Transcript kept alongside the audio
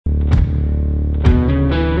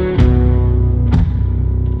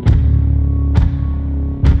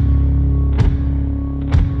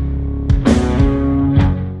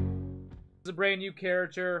roleplay a new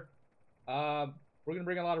character. We're gonna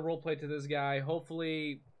bring a lot of roleplay to this guy.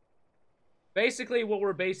 Hopefully, basically what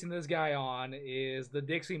we're basing this guy on is the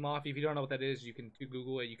Dixie Mafia. If you don't know what that is, you can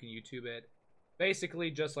Google it, you can YouTube it. Basically,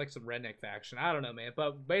 just like some redneck faction. I don't know, man.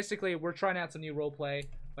 But basically, we're trying out some new roleplay.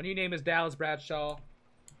 My new name is Dallas Bradshaw.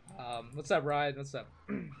 What's up, Ryan? What's up?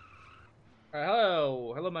 Alright,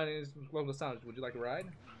 hello. Hello, my name is Welcome to Santos. Would you like a ride?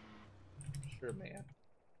 Sure, man.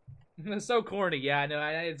 It's so corny. Yeah, I know.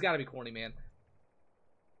 It's gotta be corny, man.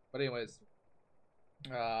 But anyways.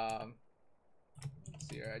 Let's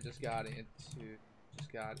see here. I just got into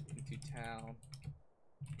town.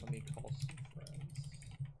 Let me call some friends.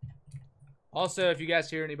 Also, if you guys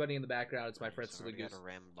hear anybody in the background, it's my friend Silly Goose. Got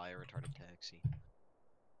rammed by a retarded taxi.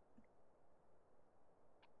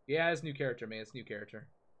 Yeah, it's new character, man. It's new character.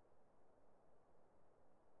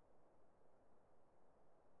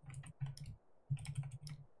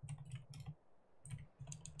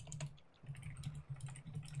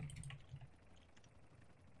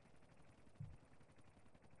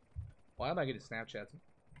 Why am I getting Snapchats?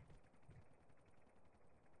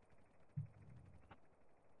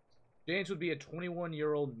 James would be a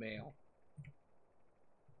 21-year-old male.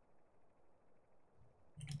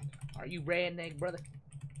 Are you redneck, brother?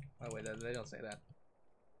 Oh, wait, they don't say that.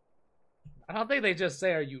 I don't think they just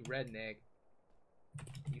say, are you redneck?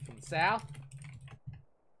 You from the South?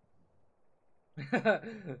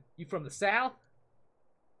 You from the South?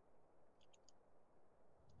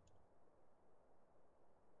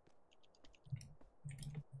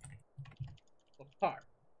 What part?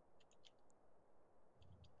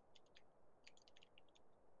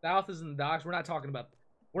 South is in the docks. We're not talking about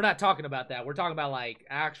that. We're talking about like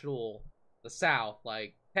actual the South,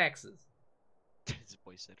 like Texas. This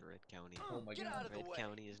boy said Red County. Oh my god. Red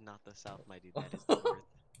County is not the South, my dude. That is the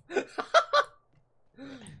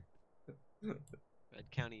North. Red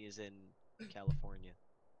County is in California.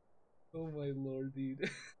 Oh my lord, dude.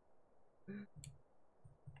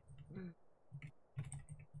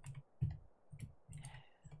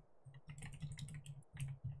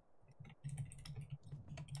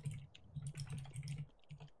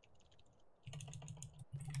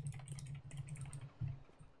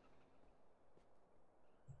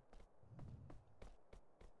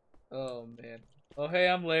 Oh man. Oh hey,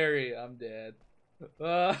 I'm Larry. I'm dead.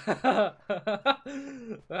 So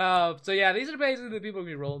yeah, these are basically the people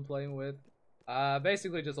we role playing with.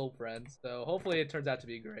 Basically just old friends. So hopefully it turns out to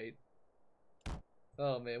be great.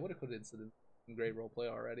 Oh man, what a coincidence! Great roleplay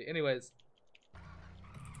already. Anyways.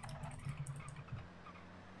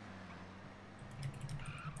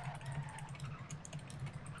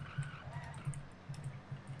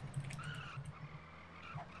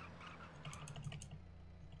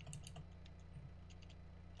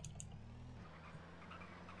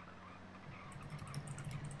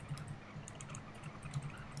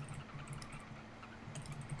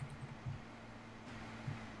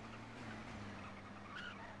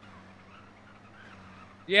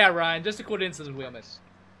 Yeah, Ryan, just a coincidence we'll miss.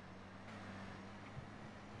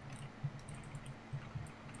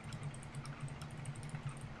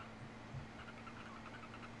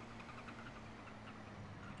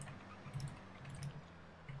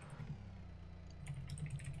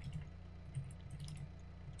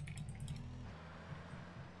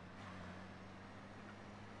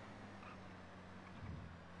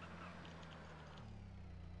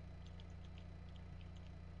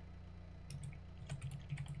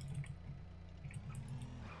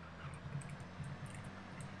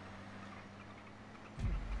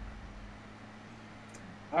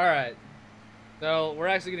 Alright. So, we're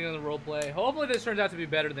actually getting on the roleplay. Hopefully this turns out to be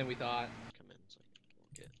better than we thought. Come in so I can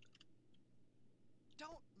walk it.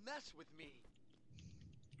 Don't mess with me.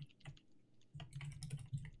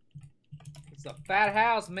 It's a fat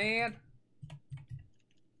house, man.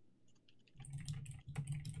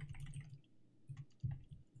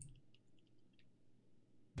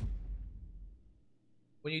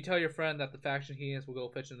 When you tell your friend that the faction he is will go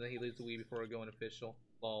fishing, then he leaves the weed before going official.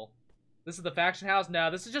 Lol. This is the faction house?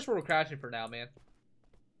 No, this is just where we're crashing for now, man.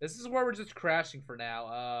 This is where we're just crashing for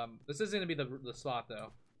now. This isn't gonna be the spot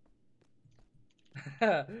though.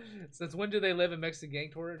 Since when do they live in Mexican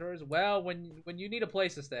gang territories? Well, when you need a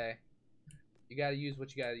place to stay, you gotta use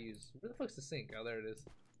what you gotta use. Where the fuck's the sink? Oh, there it is.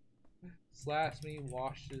 Slaps me,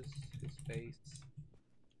 washes his face.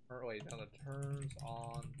 Or wait, no, it turns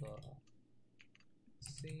on the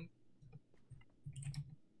sink.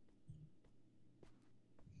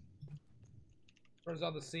 Turns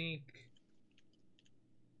on the sink.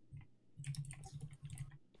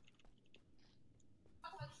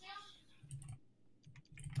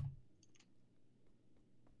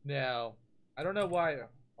 Now, I don't know why.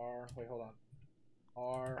 Wait, hold on.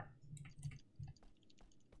 R.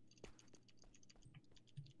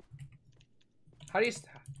 How do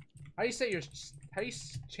you set your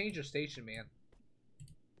change your station, man?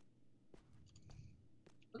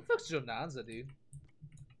 What the fuck's Jonanza, dude?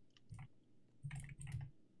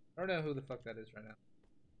 I don't know who the fuck that is right now.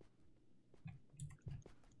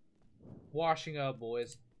 Washing up,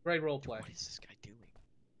 boys. Great roleplay. What is this guy doing?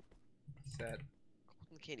 Set.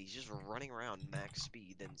 Golden Candy's just running around max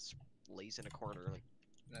speed, then lays in a corner. Like,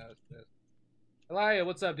 No, it's this. Elia,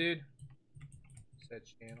 what's up, dude? Set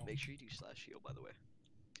channel. make sure you do /shield, by the way,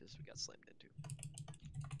 because we got slammed into.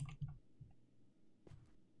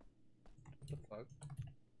 What the fuck?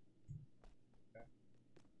 Okay.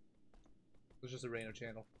 It was just a random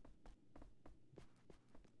channel.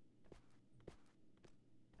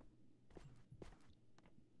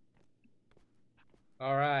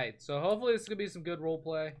 Alright, so hopefully this is going to be some good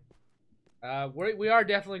roleplay. We are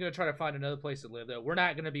definitely going to try to find another place to live, though. We're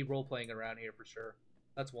not going to be role-playing around here for sure.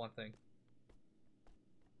 That's one thing.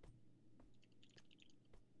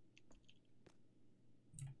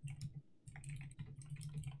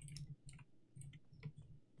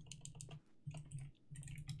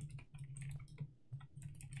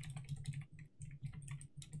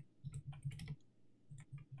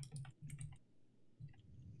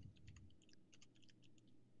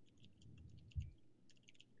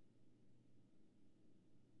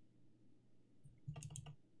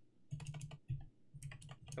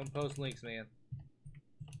 Don't post links, man.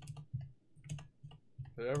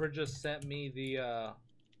 Whoever just sent me the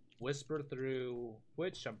whisper through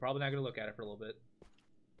Twitch, I'm probably not going to look at it for a little bit.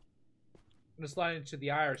 I'm going to slide into the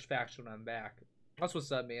Irish faction when I'm back. That's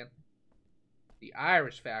what's up, man. The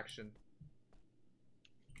Irish faction.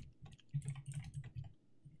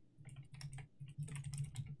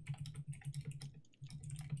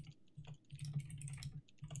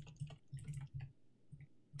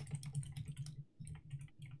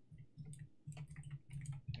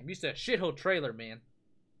 I'm used to a shithole trailer, man.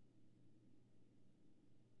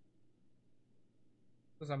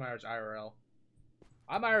 Because I'm Irish IRL.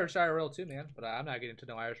 I'm Irish IRL too, man, but I'm not getting into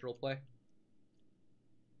no Irish roleplay.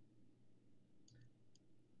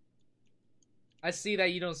 I see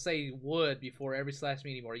that you don't say would before every /me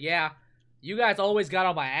anymore. Yeah, you guys always got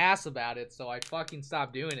on my ass about it, so I fucking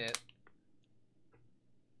stopped doing it.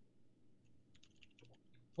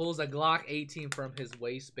 Pulls a Glock 18 from his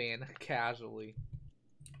waistband casually.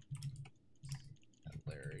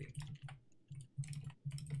 Larry.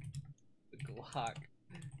 The Glock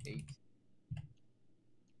 18.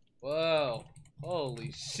 Whoa.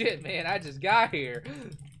 Holy shit, man. I just got here.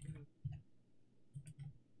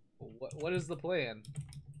 What is the plan?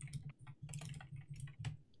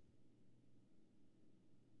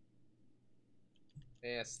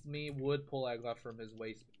 Yeah, Smee would pull a Glock from his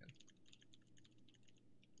waistband.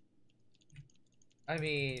 I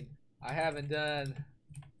mean, I haven't done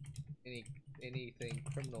anything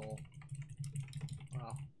criminal.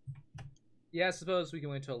 Wow. Yeah, I suppose we can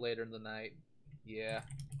wait until later in the night. Yeah.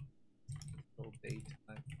 Till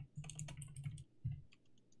daytime.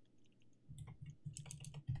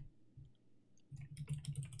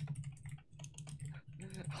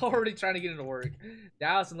 Already trying to get into work.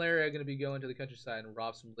 Dallas and Larry are going to be going to the countryside and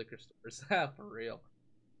rob some liquor stores. For real.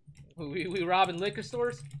 We robbing liquor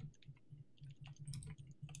stores?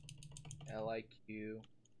 LIQ.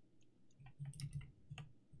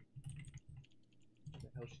 What the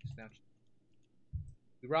hell she's now?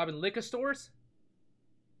 We robbing liquor stores?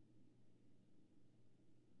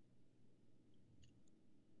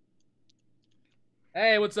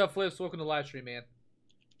 Hey, what's up, Flips? Welcome to the live stream, man.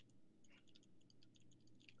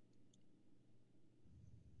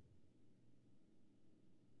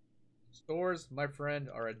 Stores, my friend,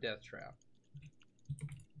 are a death trap.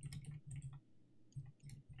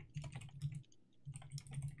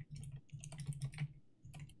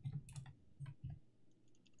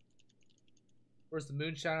 Where's the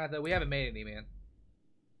moonshine at that? We haven't made any, man.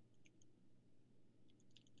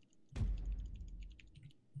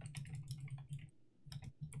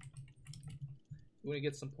 You want to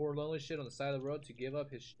get some poor lonely shit on the side of the road to give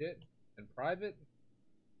up his shit in private?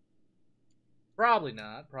 Probably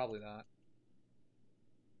not. Probably not.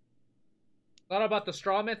 Thought about the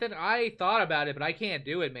straw method? I thought about it, but I can't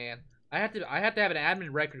do it, man. I have to have an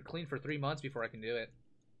admin record clean for 3 months before I can do it.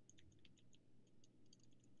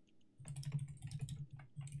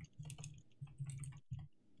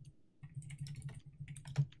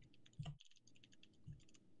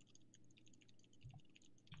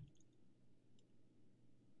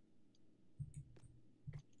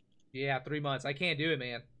 Yeah, 3 months. I can't do it,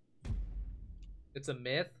 man. It's a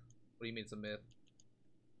myth? What do you mean it's a myth?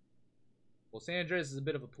 Well, San Andreas is a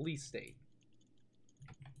bit of a police state.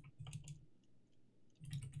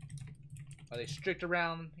 Are they strict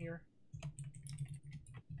around here?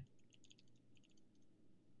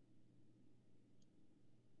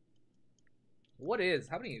 What is?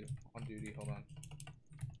 How many on duty? Hold on.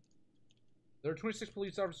 There are 26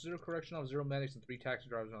 police officers, 0 correction officers, 0 medics, and 3 taxi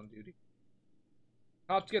drivers on duty.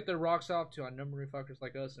 Cops get their rocks off to unnumbering fuckers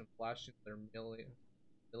like us and flashing their military.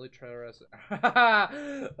 He goes,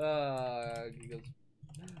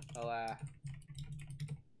 oh,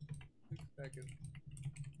 6 seconds.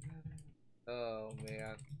 Oh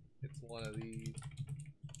man, it's one of these.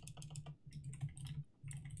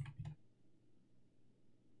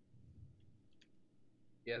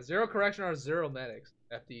 Yeah, 0 correction or 0 medics.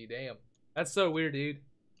 FD, damn. That's so weird, dude.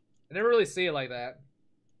 I never really see it like that.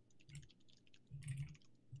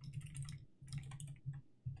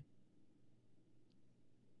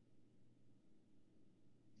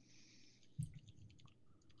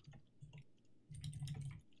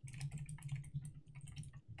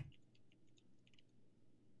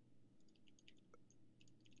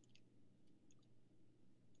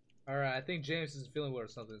 Alright, I think James is feeling well or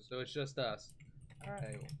something, so it's just us.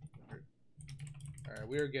 Alright. Alright,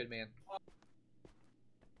 we are good, man.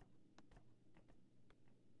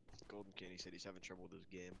 Golden Candy said he's having trouble with his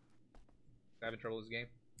game. Having trouble with this game?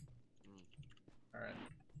 Alright.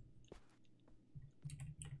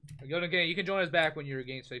 Golden Candy, you can join us back when your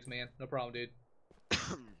game's fixed, man. No problem, dude.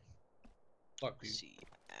 Fuck, dude. Let's see.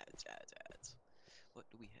 Ads. What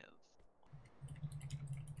do we have?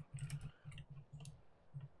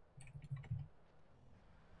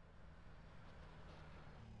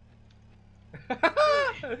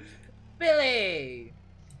 Billy!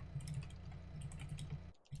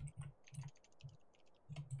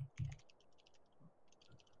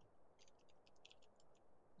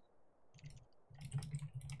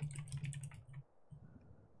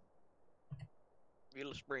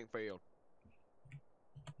 Billy Springfield.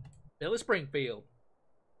 Billy Springfield.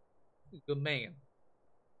 Good man.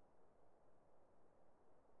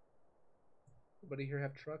 Anybody here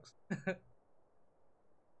have trucks?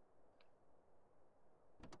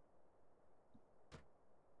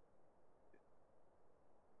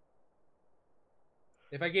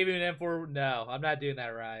 If I gave you an M4, no, I'm not doing that,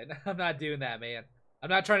 Ryan. I'm not doing that, man. I'm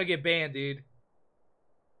not trying to get banned, dude.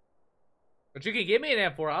 But you can give me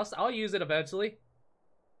an M4. I'll use it eventually.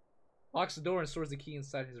 Locks the door and stores the key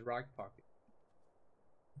inside his rock pocket.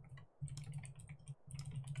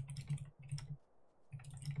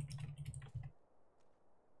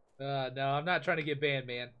 No, I'm not trying to get banned,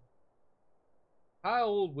 man. How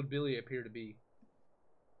old would Billy appear to be?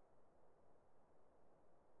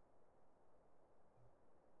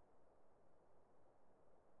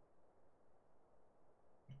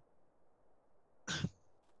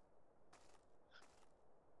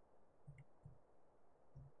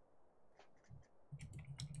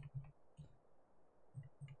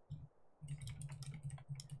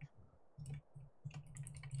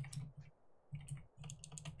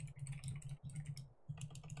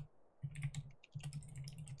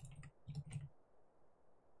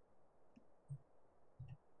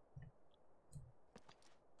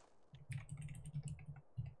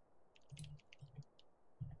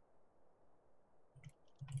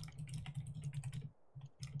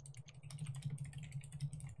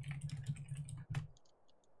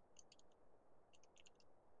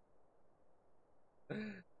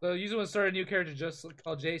 So usually start a new character just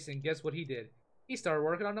called Jason. Guess what he did? He started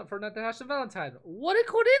working on it for Natasha Valentine. What a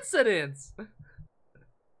coincidence!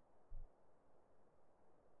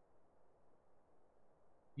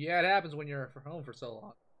 Yeah, it happens when you're home for so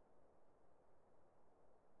long.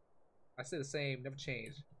 I say the same, never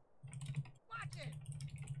change. Watch it.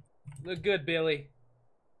 Look good, Billy.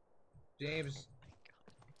 James.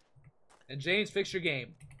 And James, fix your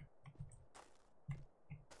game.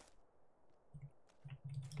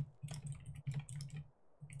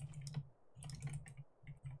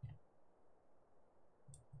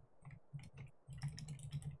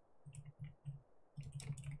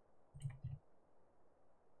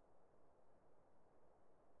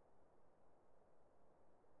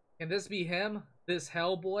 Can this be him? This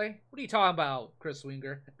Hellboy? What are you talking about, Chris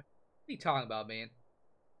Winger? What are you talking about, man?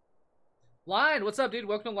 Lion, what's up, dude?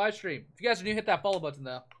 Welcome to the live stream. If you guys are new, hit that follow button,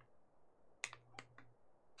 though.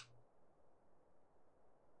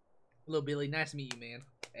 Hello, Billy. Nice to meet you, man.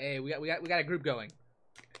 Hey, we got a group going.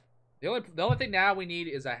 The only thing now we need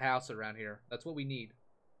is a house around here. That's what we need.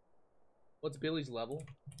 What's Billy's level?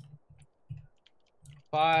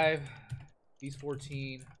 5. He's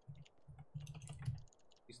 14.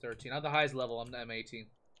 He's 13. I'm the highest level. I'm 18.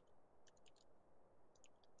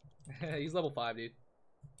 He's level 5, dude.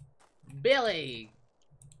 Billy!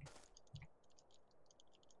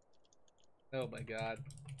 Oh my god.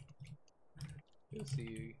 You'll see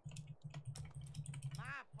you. My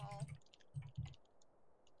fault.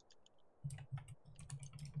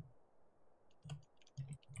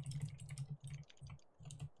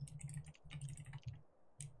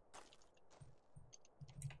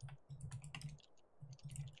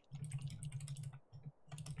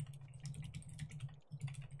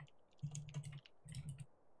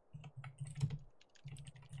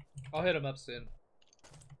 I'll hit him up soon.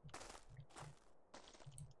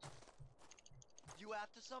 You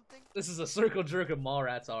after something? This is a circle jerk of mall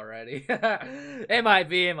rats already. It might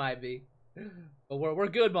be, it might be. But we're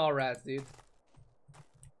good mall rats, dude.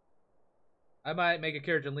 I might make a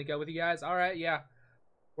character and link up with you guys. Alright, yeah.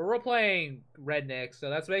 We're playing Redneck, so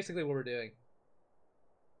that's basically what we're doing.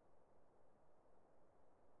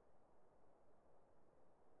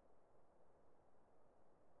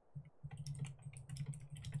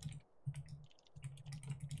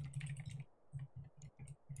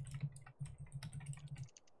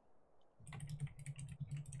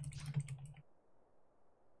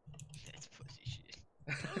 That's pussy shit.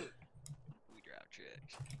 We drop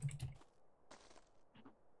tricks.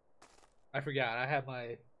 I forgot, I have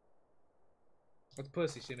my... What's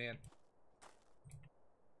pussy shit, man?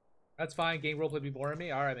 That's fine, game roleplay be boring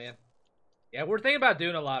me? Alright, man. Yeah, we're thinking about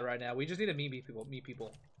doing a lot right now. We just need to meet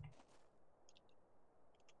people.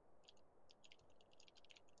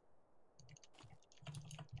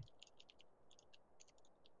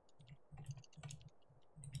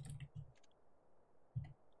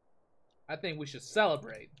 I think we should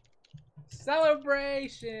celebrate.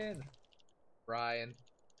 Celebration! Brian,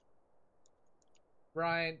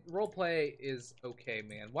 roleplay is okay,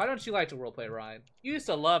 man. Why don't you like to roleplay, Ryan? You used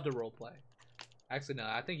to love to roleplay. Actually, no,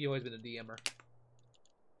 I think you've always been a DMer.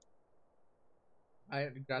 I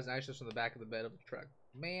guys, nice just from the back of the bed of the truck.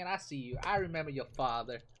 Man, I see you. I remember your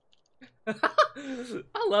father.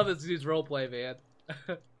 I love this dude's roleplay, man.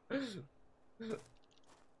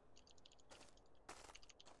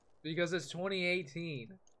 Because it's 2018.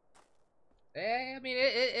 I mean,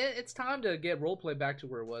 it's time to get roleplay back to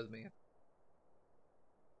where it was, man.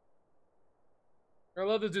 I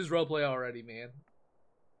love this dude's roleplay already, man.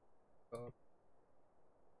 Oh.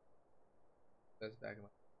 That's back in my...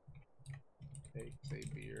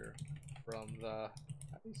 Takes a beer from the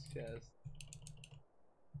ice chest.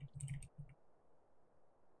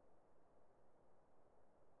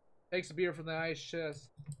 Takes a beer from the ice chest.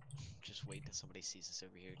 Just wait till somebody sees us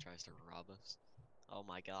over here and tries to rob us. Oh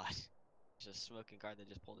my god. There's a smoking car that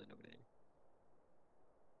just pulled in over there.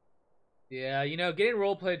 Yeah, you know, getting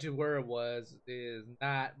roleplay to where it was is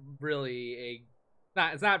not really a...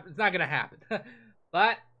 it's not gonna happen.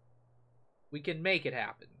 But we can make it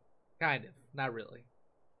happen. Kind of. Not really.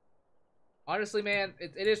 Honestly, man,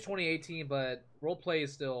 it is 2018, but roleplay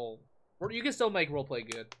is still... You can still make roleplay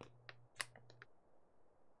good.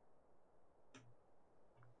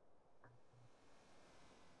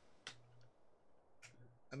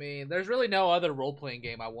 I mean, there's really no other role-playing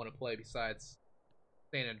game I want to play besides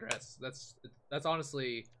San Andreas. That's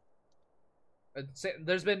honestly...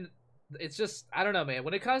 There's been... It's just... I don't know, man.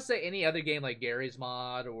 When it comes to any other game like Gary's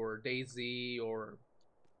Mod or DayZ or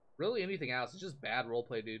really anything else, it's just bad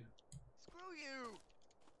roleplay, dude. Screw you!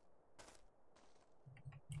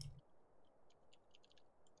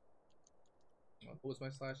 What was my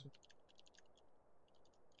slash?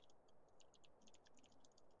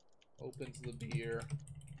 Opens the beer.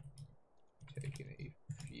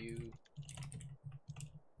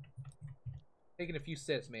 Taking a few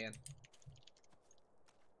sips, man.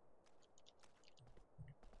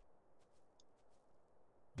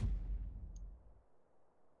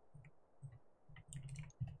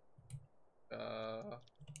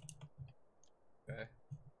 Okay.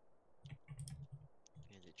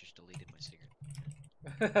 And it just deleted my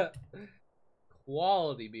cigarette.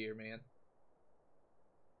 Quality beer, man.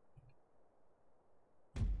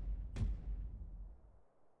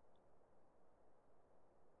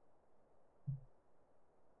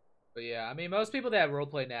 But yeah, I mean, most people that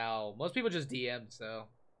roleplay now, most people just DM, so.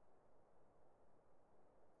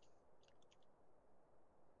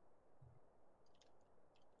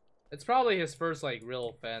 It's probably his first, like, real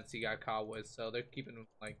offense he got caught with, so they're keeping him,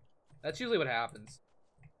 like, that's usually what happens.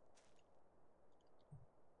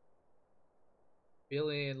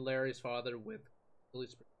 Billy and Larry's father with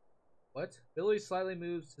Billy's... What? Billy slightly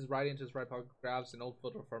moves his right into his right pocket, grabs an old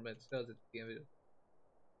photo from it, says it's the end of it.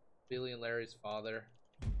 Billy and Larry's father.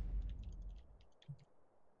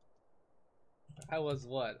 I was,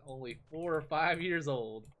 what, only 4 or 5 years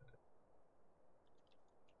old.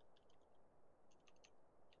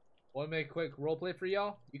 Want to make a quick roleplay for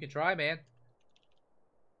y'all? You can try, man.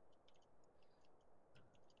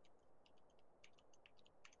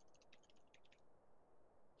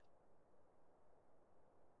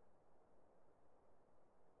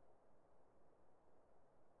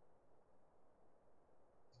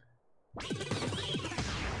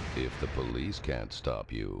 If the police can't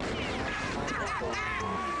stop you,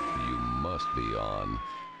 you must be on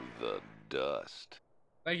the dust.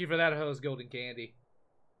 Thank you for that, host Golden Candy.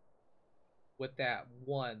 With that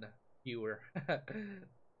one viewer.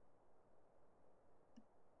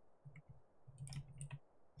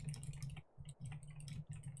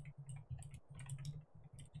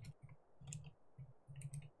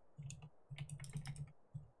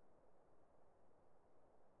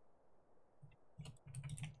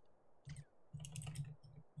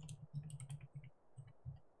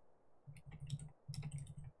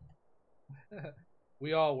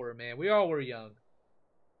 We all were, man. We all were young.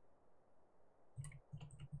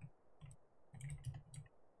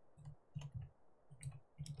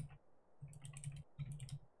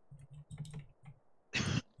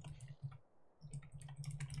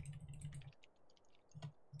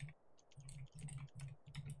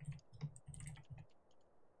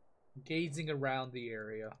 Gazing around the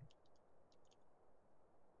area.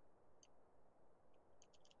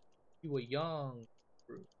 You were young.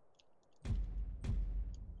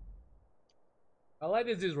 I like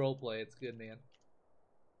this dude's roleplay. It's good, man.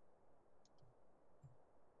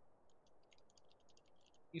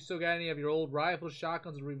 You still got any of your old rifles,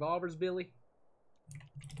 shotguns, and revolvers, Billy?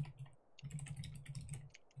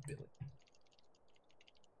 Billy.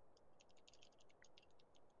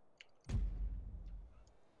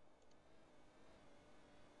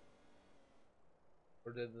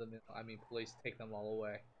 Or did the police take them all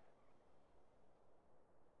away?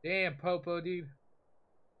 Damn, Popo, dude.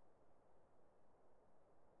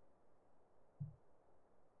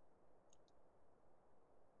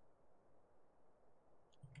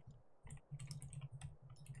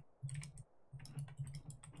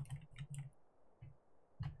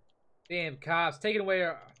 Damn, cops taking away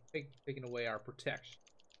our protection.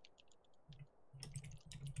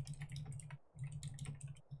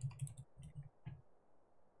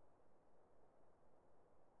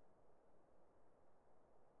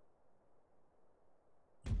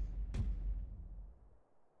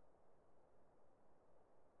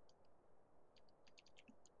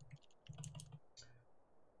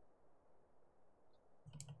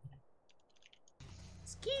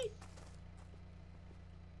 Ski.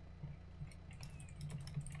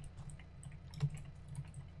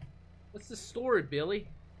 What's the story, Billy?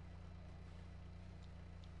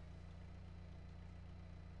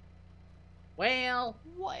 Well.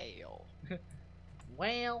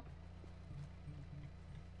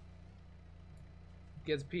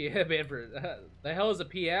 Gets PF man for the hell is a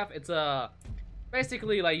PF? It's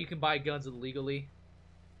basically like you can buy guns illegally.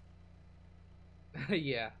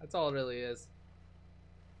 Yeah, that's all it really is.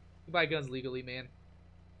 You can buy guns legally, man.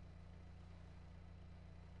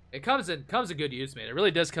 It comes in good use, man. It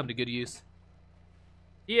really does come to good use.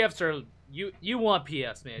 PFs are you want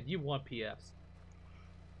PFs, man. You want PFs.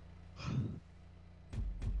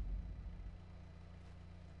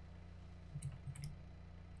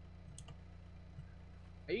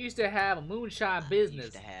 I used to have a moonshine business. I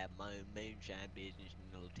used to have my own moonshine business,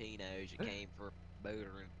 and the Latinos that came for a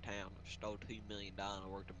boater in town and stole $2 million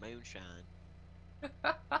worth of moonshine.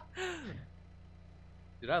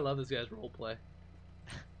 Dude, I love this guy's roleplay.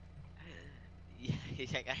 Yeah,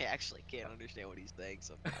 I actually can't understand what he's saying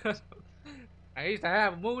sometimes. I used to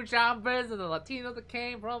have a moonshine business, and the Latinos that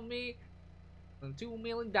came from me, and $2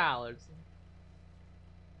 million.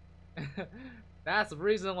 That's the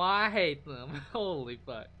reason why I hate them. Holy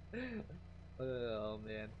fuck. Oh,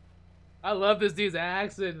 man. I love this dude's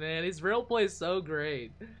accent, man. His roleplay is so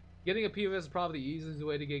great. Getting a POS is probably the easiest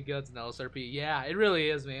way to get guns in LSRP. Yeah, it really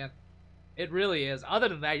is, man. It really is. Other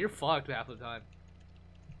than that, you're fucked half the time.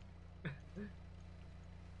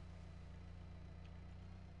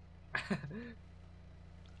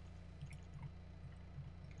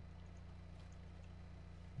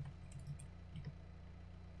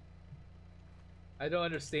 I don't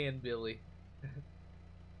understand Billy.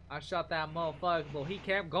 I shot that motherfucker, but he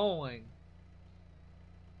kept going.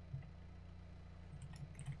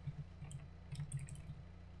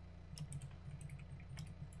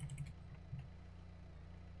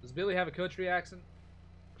 Does Billy have a country accent?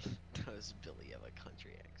 Does Billy have a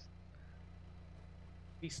country accent?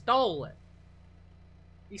 He stole it.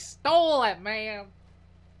 He stole it, man.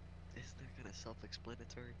 Isn't that kind of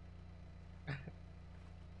self-explanatory?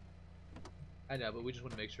 I know, but we just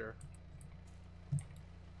want to make sure.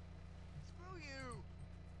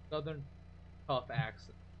 Southern tough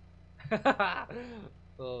accent.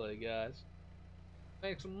 Oh my gosh.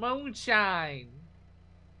 Make some moonshine.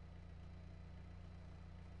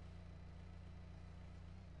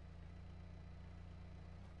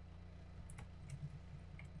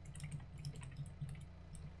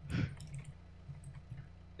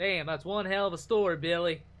 Damn, that's one hell of a story,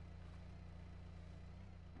 Billy.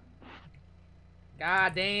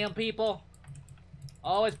 Goddamn people.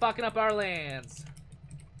 Always fucking up our lands.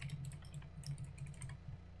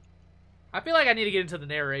 I feel like I need to get into the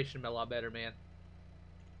narration a lot better, man.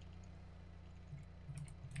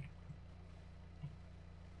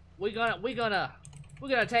 We're gonna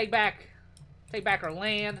take back our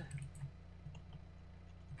land.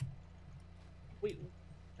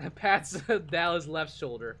 Pat's Dallas left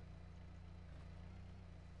shoulder.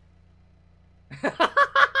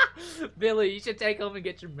 Billy, you should take home and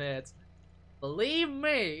get your meds. Believe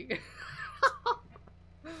me.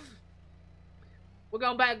 We're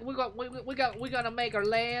gonna make our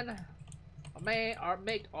land, make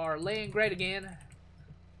our land great again.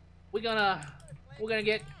 We're gonna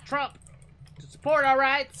get Trump to support our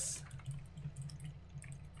rights.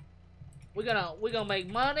 We're gonna make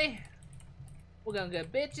money. We're gonna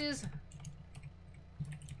get bitches.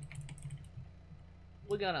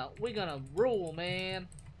 We're gonna rule, man.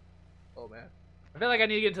 Oh man, I feel like I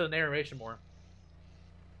need to get into the narration more.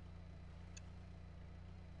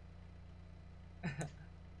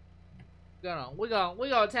 We're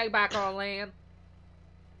gonna take back our land.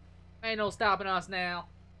 Ain't no stopping us now.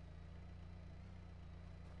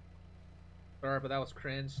 Sorry, but that was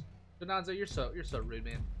cringe. Donanza, you're so rude,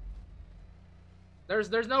 man.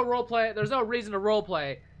 There's no role play. There's no reason to role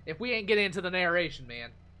play if we ain't getting into the narration, man.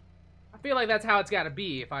 I feel like that's how it's got to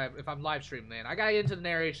be if I'm live streaming, man. I gotta get into the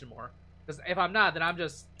narration more. Because if I'm not, then I'm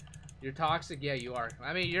just, you're toxic. Yeah, you are.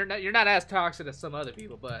 I mean, you're not as toxic as some other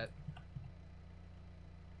people, but.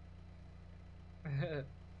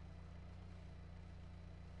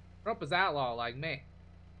 Trump is outlaw like me.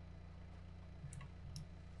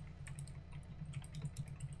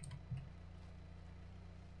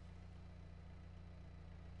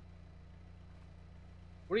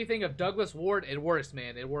 What do you think of Douglas Ward? It works,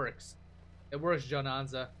 man. It works. It works,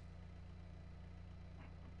 Jonanza.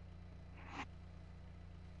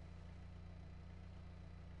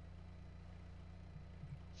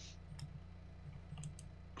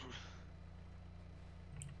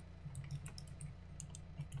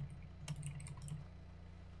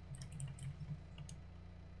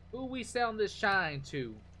 Who we selling this shine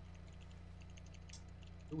to?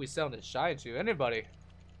 Who we selling this shine to? Anybody.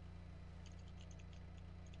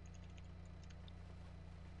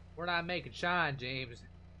 We're not making shine, James.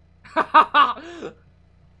 Get out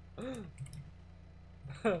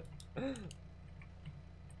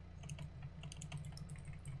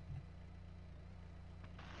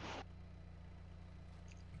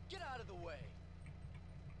of the way.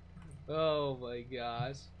 Oh my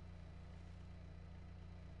gosh.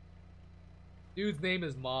 Dude's name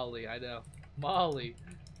is Molly, I know. Molly.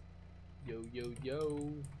 Yo, yo,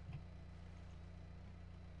 yo.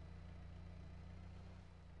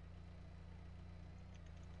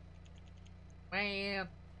 Man.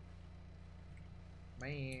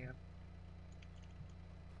 Man.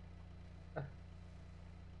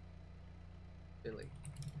 Billy.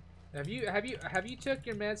 Have you took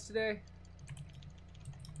your meds today?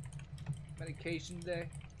 Medication today?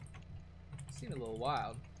 Seem a little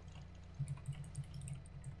wild.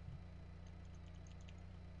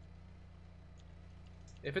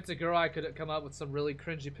 If it's a girl, I could come up with some really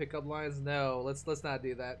cringy pickup lines. No, let's not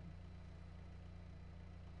do that.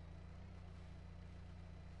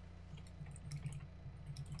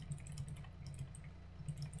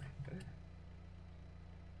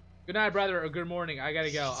 Good night, brother, or good morning. I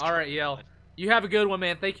gotta go. All right, Yell. You have a good one,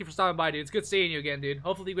 man. Thank you for stopping by, dude. It's good seeing you again, dude.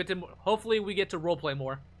 Hopefully we get to roleplay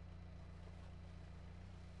more.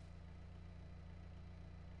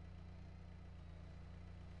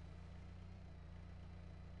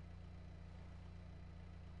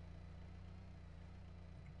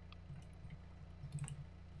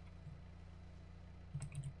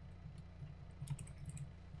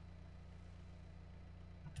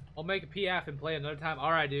 I'll make a PF and play another time.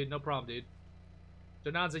 All right, dude. No problem, dude.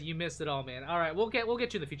 Donanza, you missed it all, man. All right, we'll get you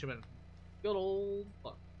in the future, man. Good old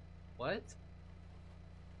fuck. What?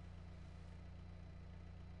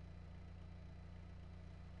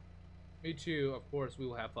 Me too. Of course, we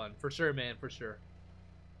will have fun for sure, man. For sure.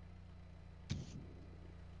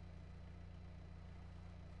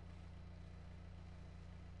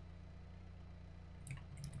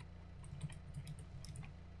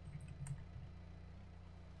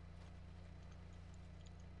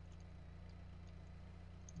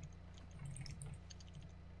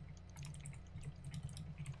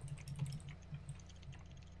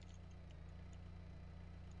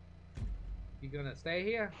 gonna stay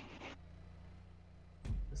here?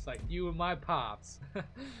 It's like you and my pops.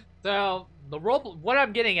 So the role, what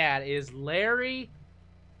I'm getting at is Larry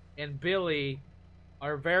and Billy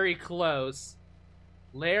are very close.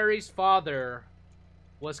 Larry's father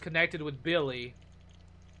was connected with Billy,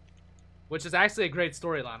 which is actually a great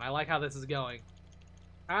storyline. I like how this is going.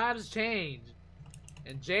 Times change,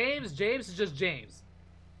 and James is just James.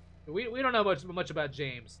 We don't know much about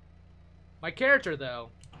James. My character though,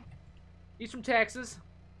 he's from Texas.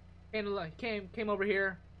 Came over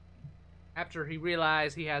here after he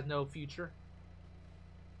realized he has no future.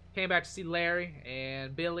 Came back to see Larry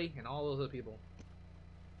and Billy and all those other people.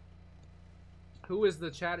 Who is the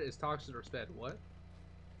chat is toxic or sped? What?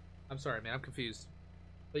 I'm sorry, man. I'm confused.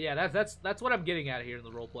 But yeah, that's what I'm getting at here in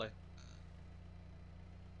the roleplay.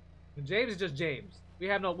 James is just James. We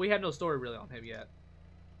have no story really on him yet.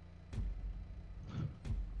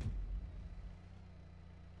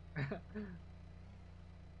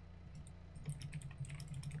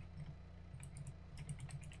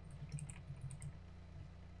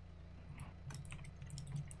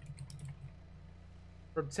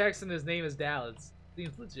 From Texan, his name is Dallas.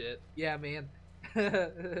 Seems legit. Yeah, man.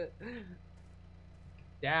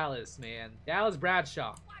 Dallas, man. Dallas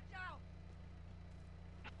Bradshaw. Watch out!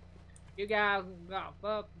 You guys got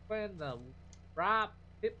fucking the rob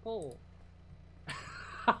pitbull.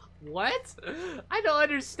 What? I don't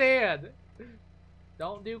understand.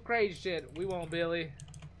 Don't do crazy shit. We won't, Billy.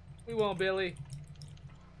 We won't, Billy.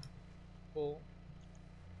 Cool.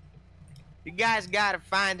 You guys gotta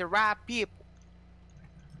find the right people.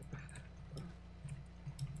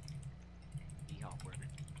 Yeehaw, brother.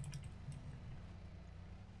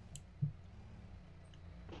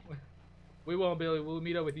 We won't, Billy. We'll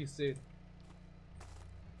meet up with you soon.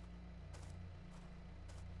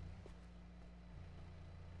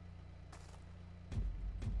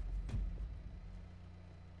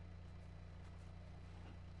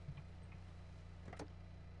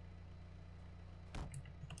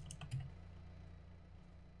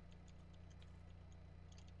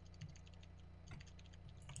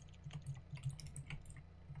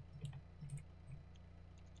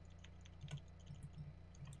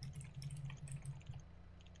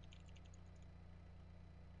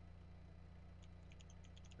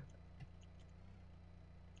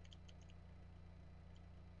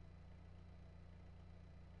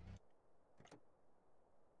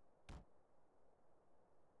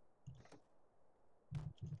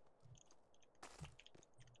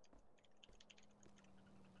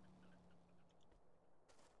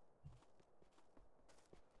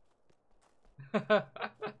 It's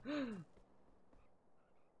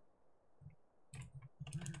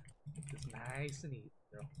nice and easy,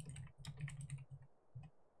 bro.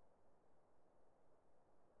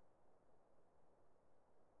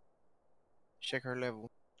 Check her level.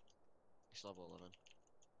 It's level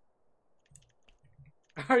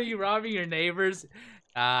 11. Are you robbing your neighbors?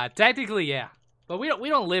 Technically, yeah, but we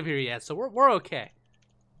don't live here yet, so we're okay.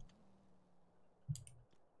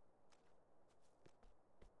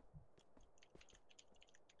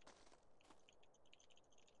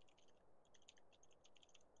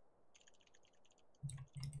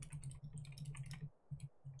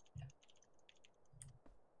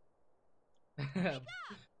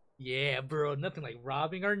 Yeah, bro, nothing like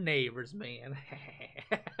robbing our neighbors, man.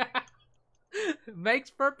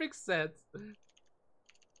 Makes perfect sense.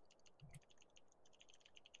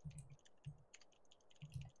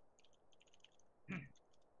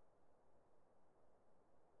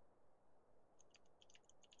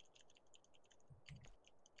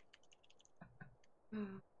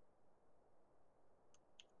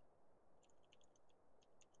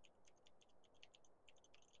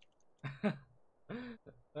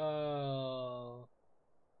 Oh.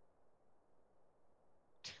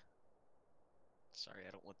 Sorry,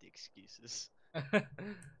 I don't want the excuses.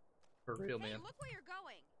 For real, Hey, man. look where you're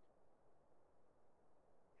going.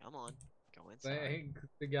 Come on, go inside. Thank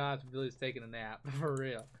the gods Billy's taking a nap. For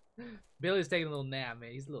real. Billy's taking a little nap,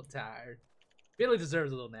 man. He's a little tired. Billy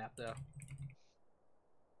deserves a little nap, though.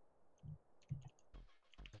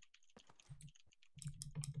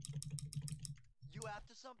 You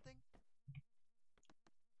after something?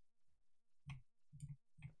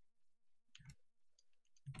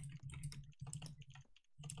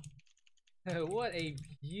 What a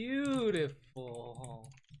beautiful home.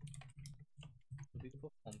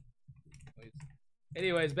 Beautiful home.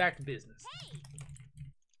 Anyways, back to business. Hey,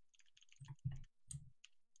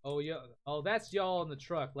 Oh yeah. Oh, that's y'all in the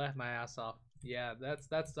truck. Left my ass off. Yeah,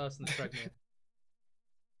 that's us in the truck, man.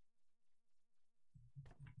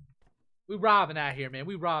 We robbing out here, man.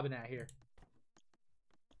 We robbing out here.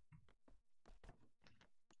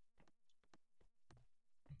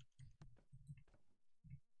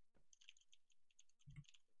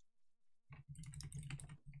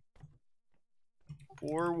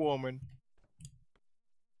 Poor woman.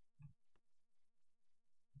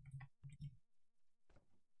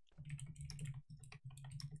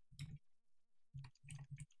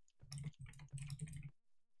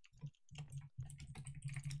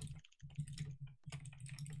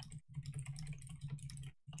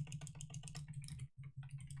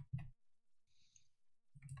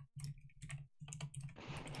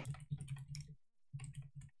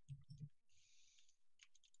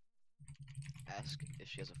 Ask if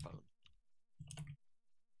she has a phone.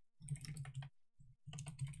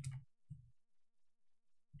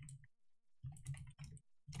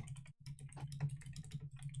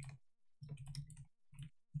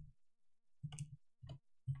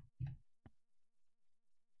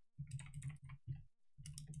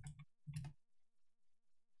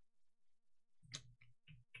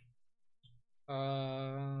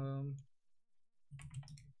 Um.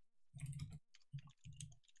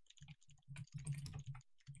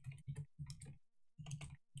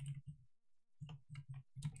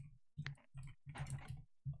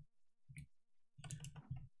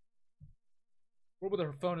 Where would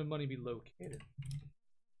her phone and money be located?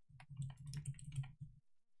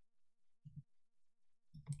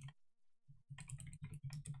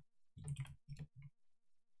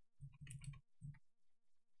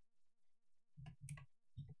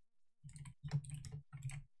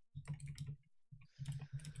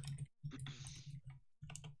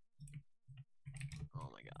 Oh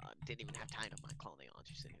my god. Didn't even have time to put my clothing on.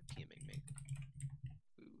 She's sitting here PMing me.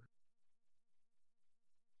 Ooh.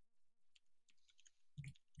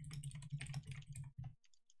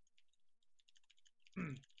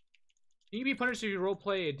 Can you be punished if you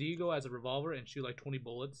roleplay a Deagle as a revolver and shoot like 20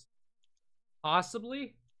 bullets?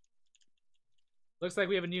 Possibly. Looks like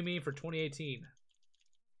we have a new meme for 2018.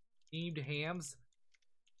 Memed hams?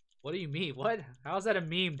 What do you mean? What? How's that a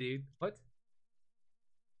meme, dude? What?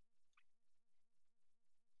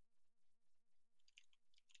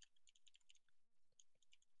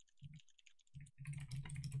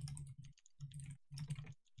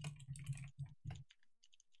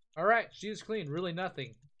 Alright, she's clean. Really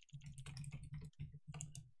nothing.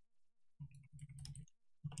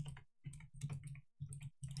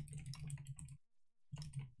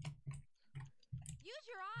 Use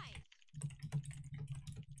your eyes.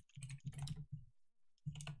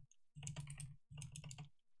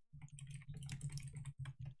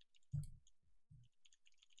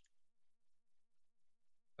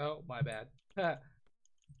 Oh, my bad.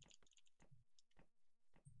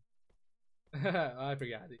 I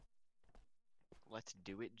forgot. Let's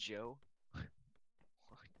do it, Joe. What?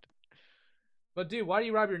 But dude, why do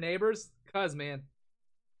you rob your neighbors? Cause man,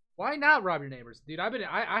 why not rob your neighbors, dude?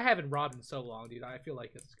 I haven't robbed in so long, dude. I feel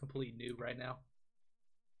like it's complete noob right now.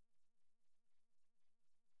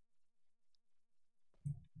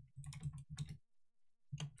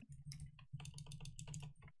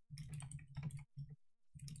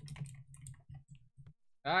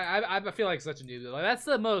 I feel like such a noob. Like that's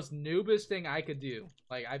the most noobish thing I could do.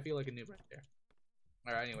 Like I feel like a noob right there.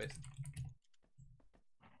 All right, anyways.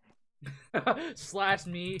 Slash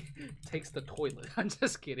me takes the toilet. I'm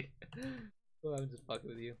just kidding. Oh, I'm just fucking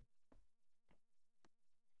with you.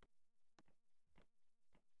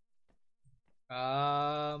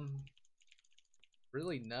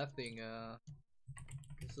 Really nothing.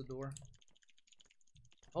 What's the door?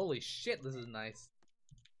 Holy shit, this is nice.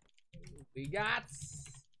 We got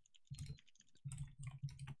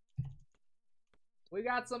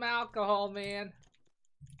some alcohol, man.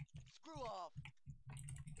 Screw off.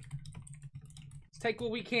 Let's take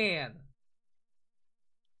what we can.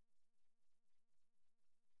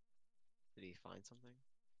 Did he find something?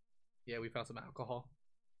 Yeah, we found some alcohol.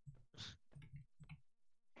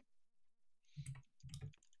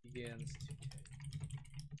 Begins.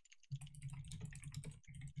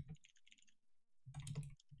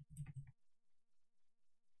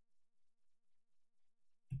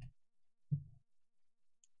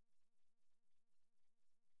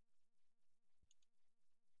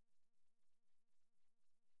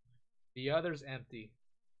 The other's empty.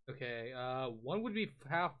 Okay, one would be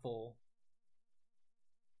half full.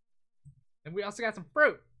 And we also got some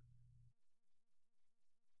fruit.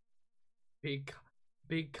 Big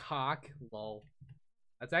cock, lol.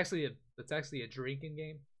 That's actually a drinking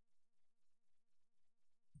game.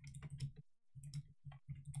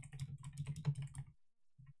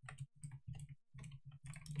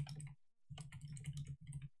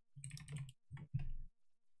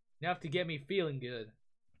 Enough to get me feeling good.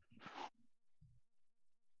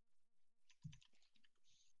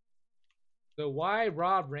 So why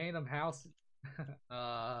rob random house?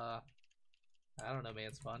 I don't know, man.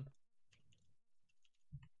 It's fun.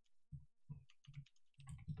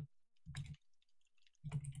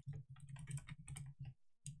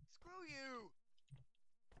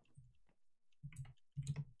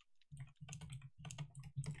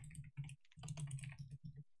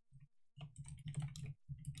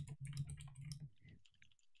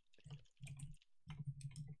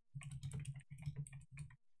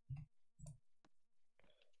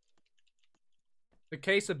 The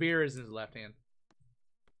case of beer is in his left hand.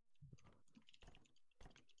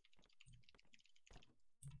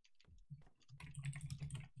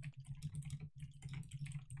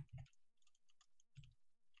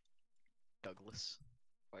 Douglas.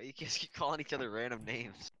 Why you guys keep calling each other random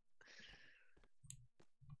names?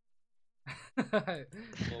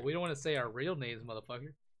 Well, we don't want to say our real names,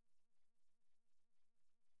 motherfucker.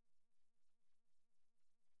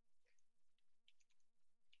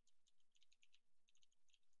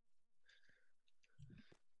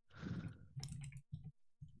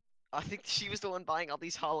 I think she was the one buying all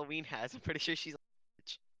these Halloween hats. I'm pretty sure she's.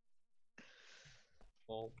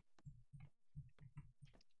 Well,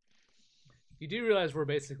 you do realize we're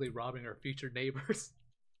basically robbing our future neighbors.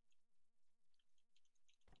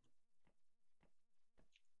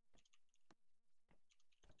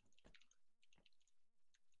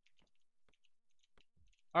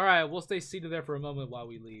 All right, we'll stay seated there for a moment while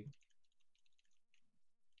we leave.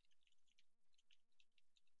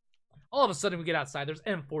 All of a sudden, we get outside. There's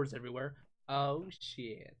M4s everywhere. Oh,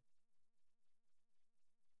 shit.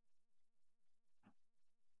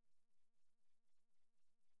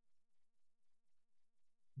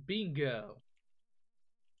 Bingo.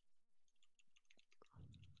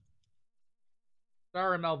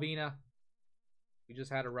 Sorry, Malvina. We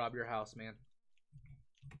just had to rob your house, man.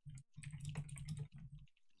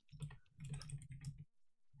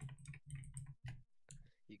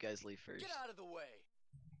 You guys leave first. Get out of the way.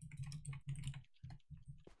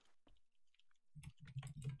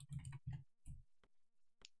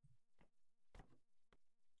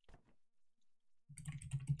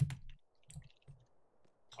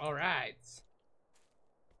 All right.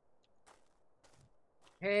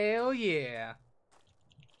 Hell yeah.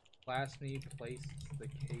 Plasmy placed the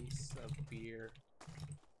case of beer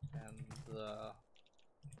and the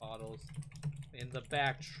bottles in the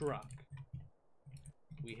back trunk.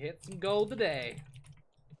 We hit some gold today.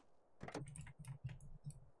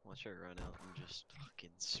 Watch her run out and just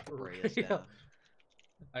fucking spray us down.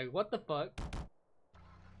 Like, what the fuck?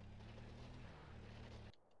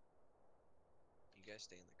 You guys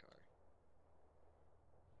stay in the car.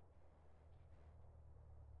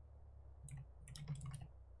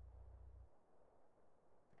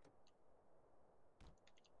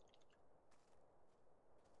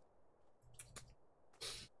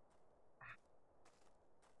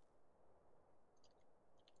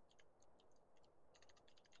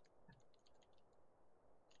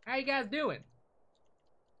 How you guys doing?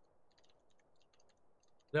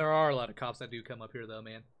 There are a lot of cops that do come up here, though,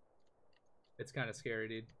 man. It's kind of scary,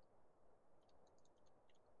 dude.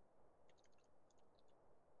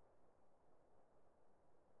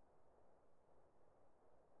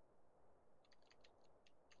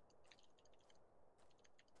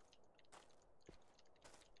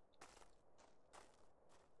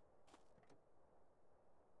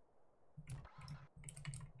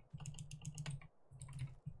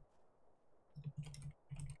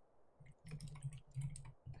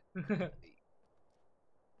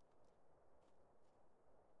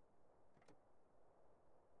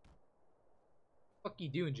 Fuck you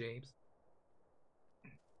doing, James?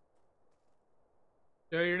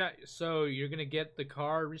 So you're gonna get the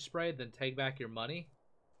car resprayed, then take back your money?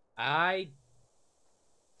 I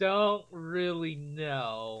don't really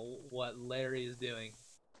know what Larry is doing.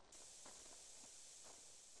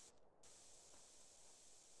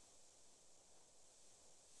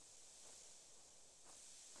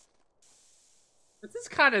 This is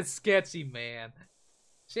kind of sketchy, man.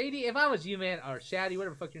 Shady, if I was you, man, or Shady,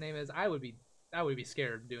 whatever the fuck your name is, I would be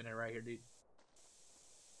scared of doing it right here, dude.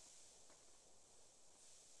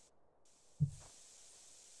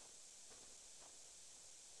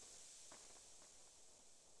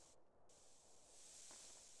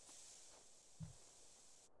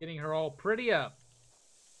 Getting her all pretty up.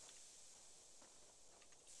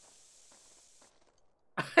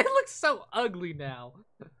 It looks so ugly now.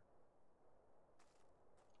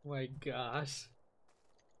 My gosh.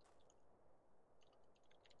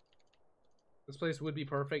 This place would be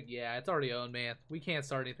perfect. Yeah, it's already owned, man. We can't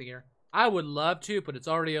start anything here. I would love to, but it's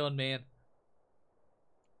already owned, man.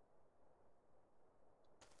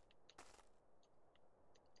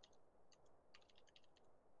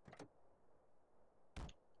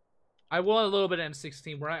 I want a little bit of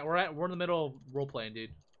M16. We're in the middle of role playing, dude.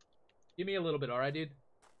 Give me a little bit, all right, dude?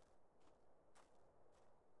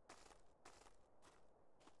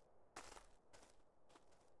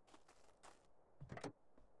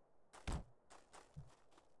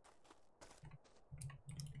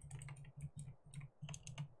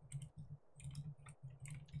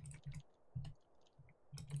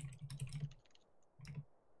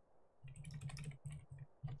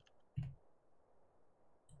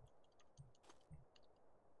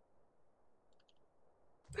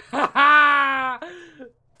 I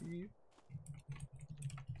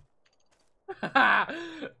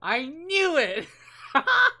knew it.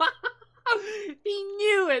 He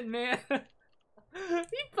knew it, man.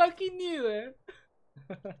 He fucking knew it.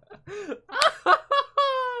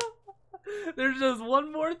 There's just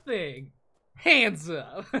one more thing. Hands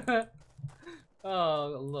up.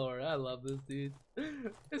 Oh, Lord. I love this, dude.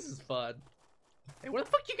 This is fun. Hey, where the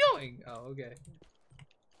fuck you going? Oh, okay.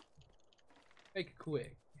 Make it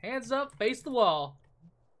quick. Hands up, face the wall.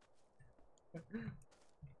 Why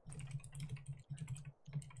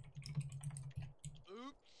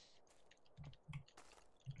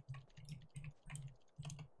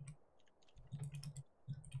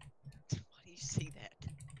do you see that?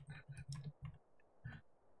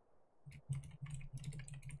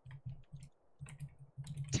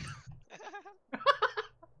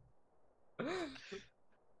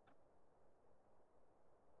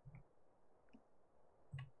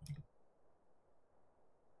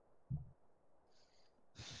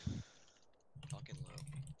 Talking low.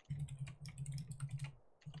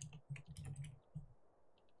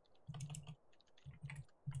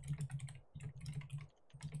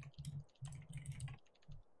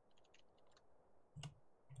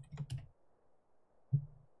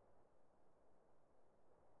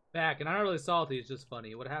 Back, and I'm not really salty, it's just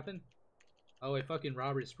funny. What happened? Oh, a fucking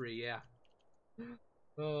robbery spree, yeah.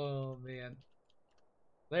 Oh, man.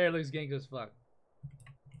 Larry looks gank as fuck.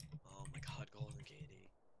 Oh my god, golden KD.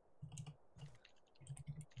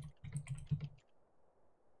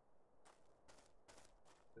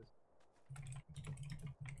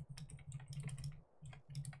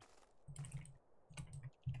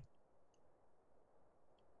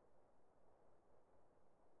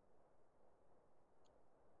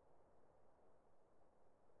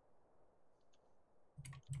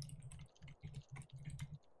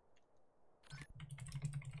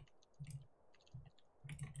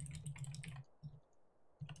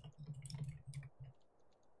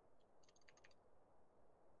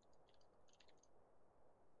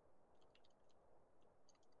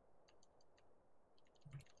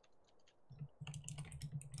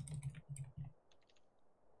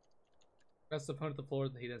 Press the opponent to the floor,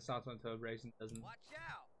 he then stops on toe breaks and doesn't. Watch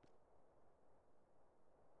out!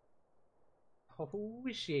 Oh,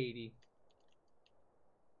 shady.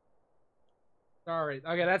 Sorry.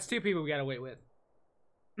 Okay, that's two people we gotta wait with.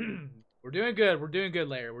 We're doing good. We're doing good,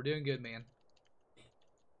 Larry. We're doing good, man.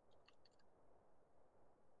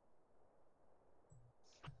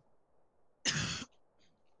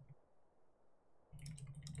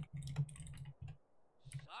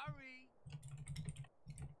 Sorry.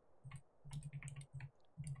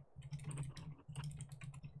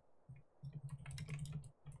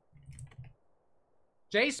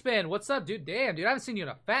 J-Spin, what's up, dude? Damn, dude, I haven't seen you in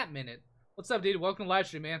a fat minute. What's up, dude? Welcome to live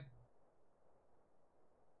stream, man.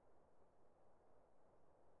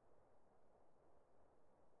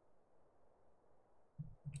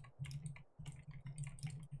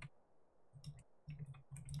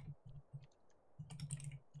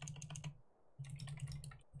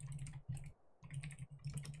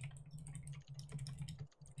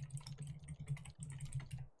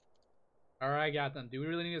 Alright, got them. Do we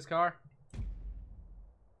really need this car?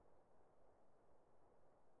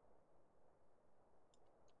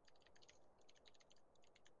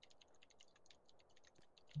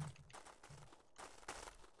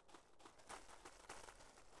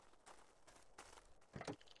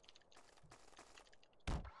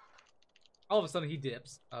 All of a sudden, he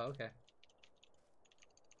dips. Oh, okay.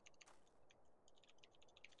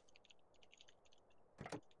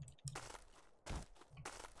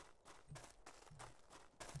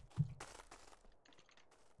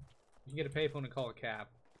 You can get a payphone and call a cab.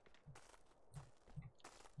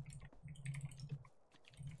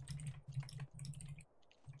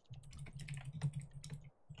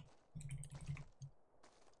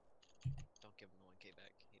 Don't give him the 1K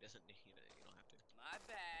back. He doesn't need it. You don't have to. My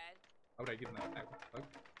bad. How would I give him that back? Fuck.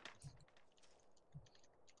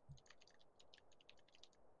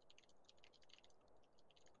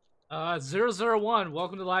 Uh, 001,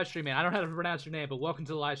 welcome to the live stream, man. I don't know how to pronounce your name, but welcome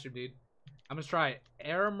to the live stream, dude. I'm gonna try it.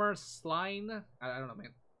 Aramersline? I don't know, man.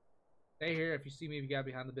 Stay here. If you see me, if you got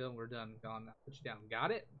behind the building, we're done. Gone. I'll put you down.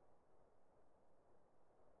 Got it?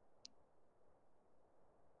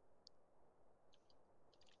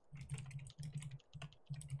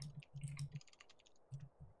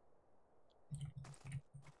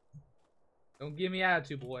 Don't give me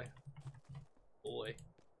attitude, boy. Boy.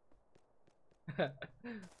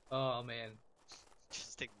 Oh, man.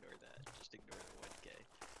 Just ignore that. Just ignore the 1K.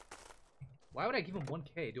 Why would I give him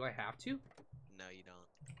 1K? Do I have to? No, you don't.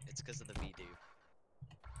 It's because of the VDU.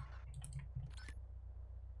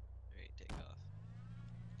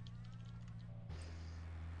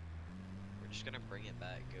 just gonna bring it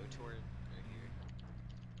back. Go toward right here.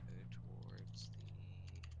 Go towards the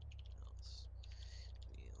house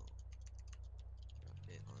wheel. Drop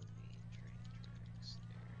it on the train tracks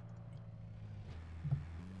there.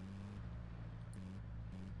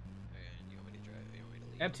 Okay, and you want me to drive? You want me to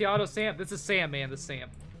leave? Empty auto Sam. This is Sam, man. This is Sam.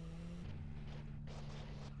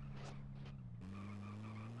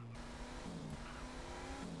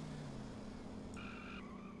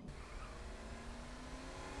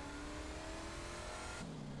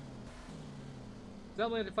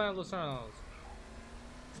 Definitely to find Los Santos.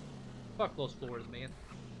 Fuck those floors, man.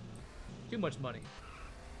 Too much money.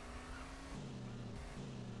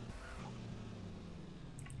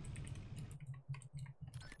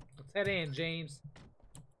 Let's head in, James.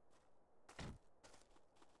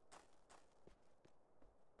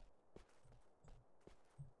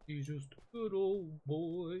 He's just a good old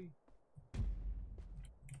boy.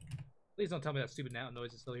 Please don't tell me that stupid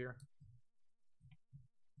noise is still here.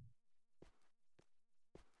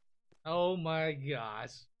 Oh my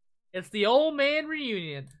gosh. It's the old man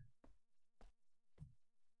reunion.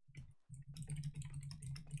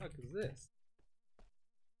 What the fuck is this?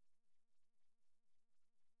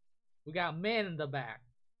 We got men in the back.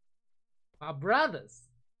 My brothers.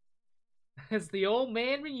 It's the old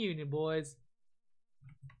man reunion, boys.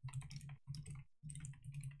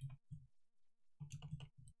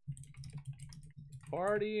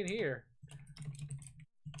 Party in here.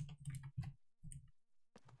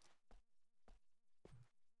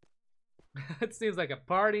 It seems like a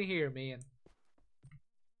party here, man.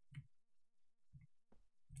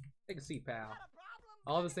 Take a seat, pal.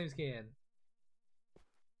 All the things can.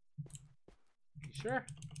 You sure?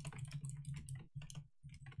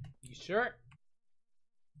 You sure?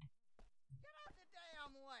 Get out the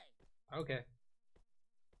damn way. Okay.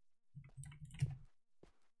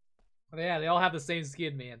 Oh, yeah, they all have the same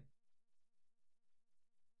skin, man.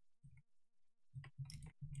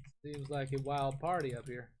 Seems like a wild party up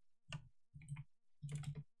here.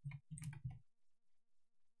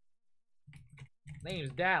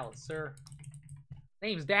 Name's Dallas, sir.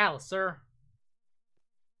 Name's Dallas, sir.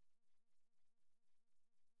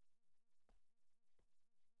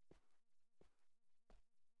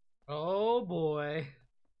 Oh boy.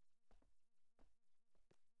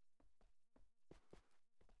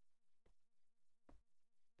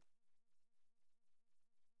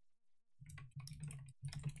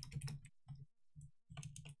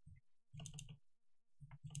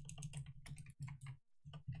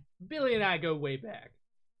 Billy and I go way back.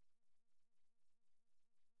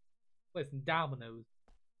 Play some dominoes.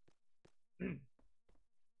 Who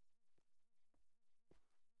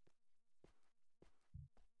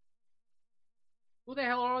the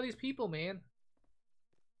hell are all these people, man?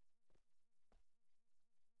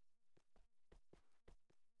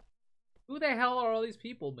 Who the hell are all these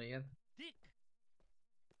people, man? Dick.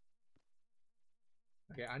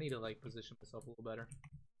 Okay, I need to like position myself a little better.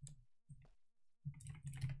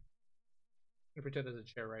 I'm gonna pretend there's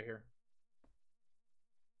a chair right here.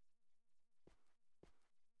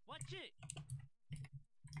 Watch it.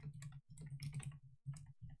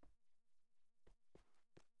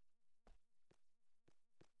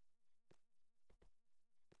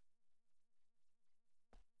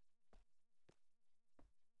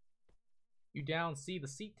 You down see the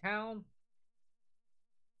seat town?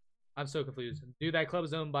 I'm so confused. Dude, that club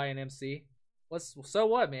is owned by an MC. So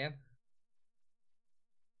what, man?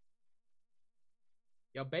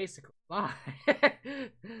 Yo, basically fine.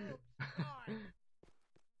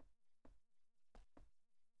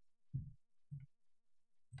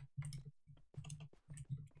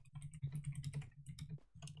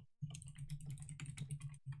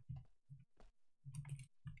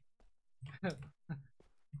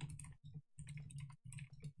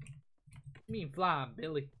 You mean flying,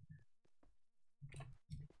 Billy?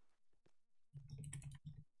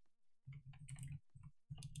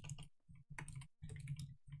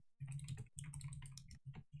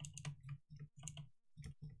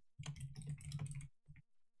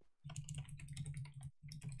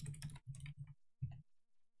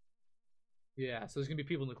 Yeah, so there's gonna be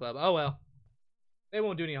people in the club. Oh well. They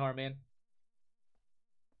won't do any harm, man.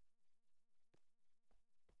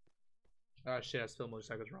 Oh shit, I spilled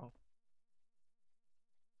motorcycles wrong.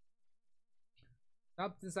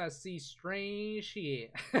 Not since I see strange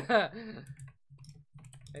shit. Take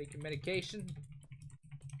your medication.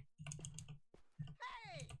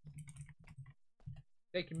 Hey.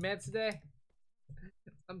 Take your meds today.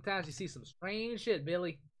 Sometimes you see some strange shit,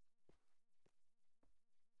 Billy.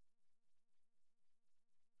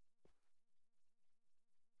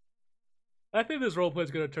 I think this roleplay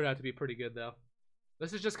is going to turn out to be pretty good, though.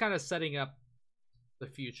 This is just kind of setting up the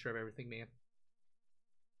future of everything, man.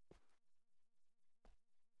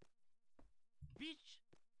 Bitch.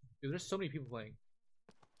 Dude, there's so many people playing.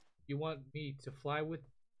 You want me to fly with?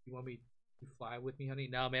 You want me to fly with me, honey?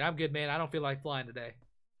 No, man, I'm good, man. I don't feel like flying today.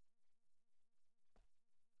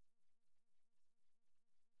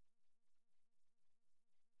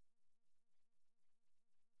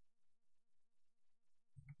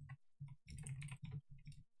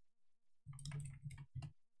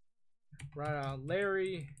 Right on.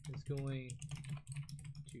 Larry is going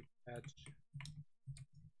to catch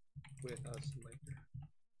with us later.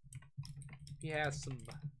 He has some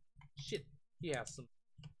shit. He has some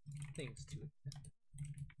things to attend.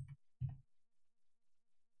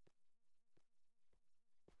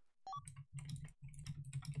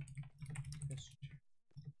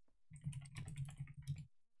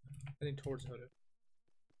 Heading towards Hodo.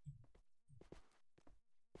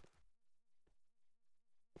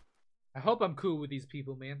 I hope I'm cool with these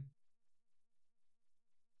people, man.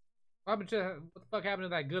 What the fuck happened to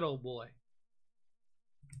that good old boy?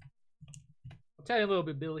 I'll tell you a little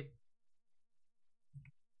bit, Billy.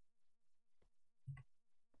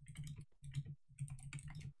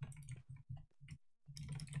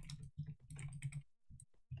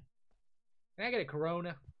 Can I get a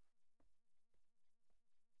Corona?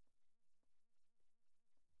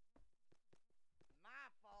 My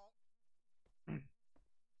fault.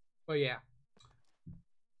 Oh yeah.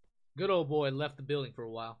 Good old boy left the building for a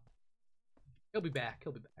while. He'll be back.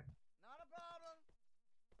 He'll be back. Not a problem.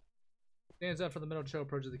 Stands up from the middle chair,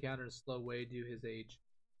 approaches the counter in a slow way due to his age.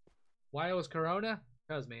 Why it was Corona?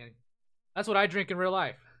 Cause, man. That's what I drink in real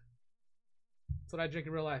life. That's what I drink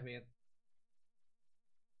in real life, man.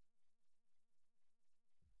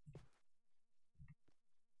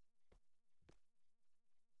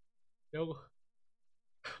 Yo.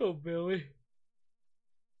 Oh, Billy.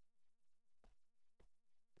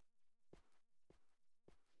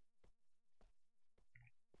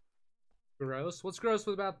 Gross. What's gross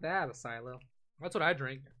about that, Asilo? That's what I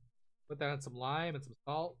drink. Put that in some lime and some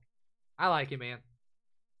salt. I like it, man.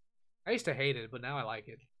 I used to hate it, but now I like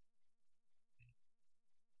it.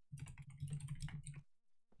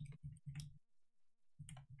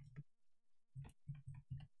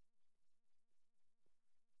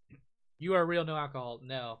 You are real no alcohol.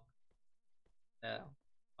 No. No.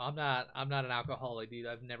 I'm not an alcoholic, dude.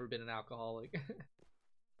 I've never been an alcoholic. Got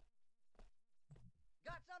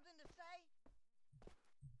something to say?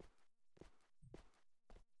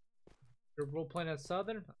 You're role playing at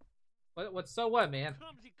Southern? What so what, man?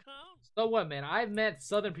 Clumsy clown. So what, man? I've met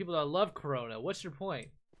Southern people that love Corona. What's your point?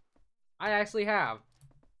 I actually have.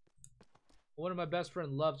 One of my best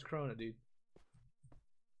friends loves Corona, dude.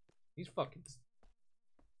 He's fucking...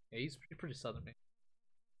 Yeah, he's pretty Southern, man.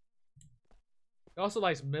 He also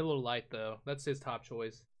likes Miller Lite, though. That's his top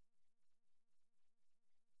choice.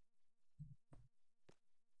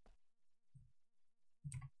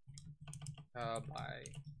 Bye.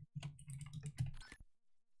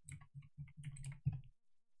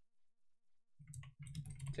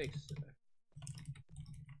 Takes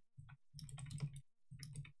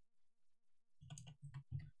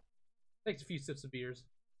a few sips of beers.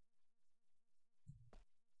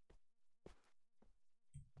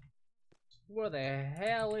 Where the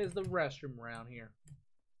hell is the restroom around here?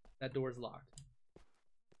 That door's locked.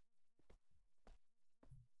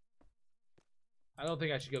 I don't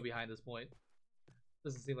think I should go behind this point.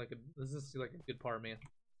 Doesn't seem like a good part, man.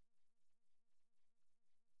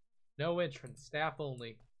 No entrance, staff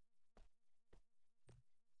only.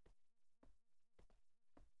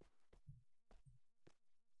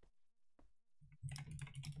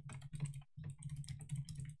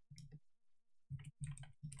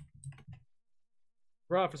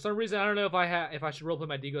 Bro, for some reason I don't know if I should roleplay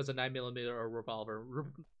my Deagle as a 9mm or a revolver.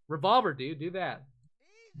 Revolver, dude, do that.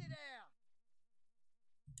 Easy there.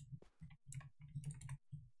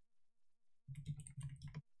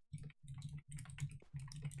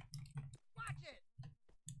 Watch it.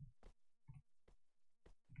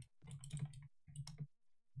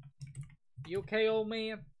 You okay, old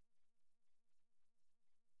man?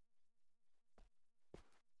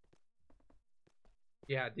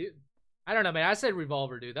 Yeah, dude. I don't know, man. I said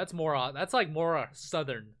revolver, dude. That's more. That's like more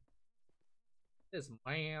Southern. This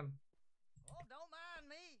man. Oh, don't mind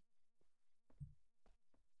me.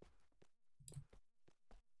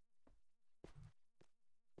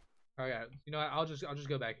 Okay, you know what? I'll just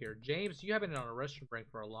go back here. James, you haven't been on a restroom break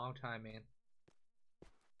for a long time, man.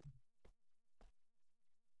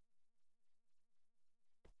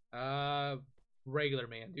 Regular,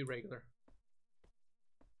 man. Do regular.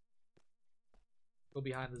 Go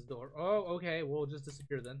behind this door. Oh, okay. We'll just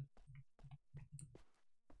disappear then.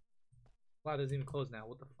 Wow, it doesn't even close now.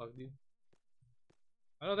 What the fuck, dude?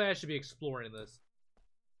 I don't think I should be exploring this.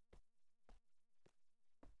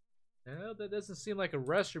 No, that doesn't seem like a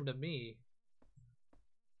restroom to me.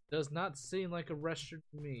 Does not seem like a restroom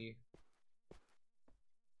to me.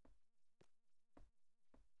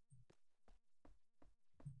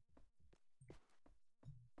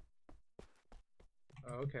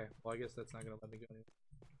 Oh, okay. Well, I guess that's not gonna let me go anywhere.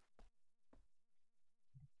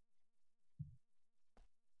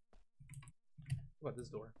 What about this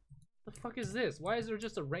door? What the fuck is this? Why is there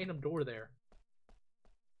just a random door there?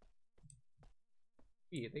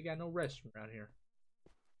 Yeah, they got no restroom around here.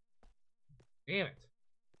 Damn it.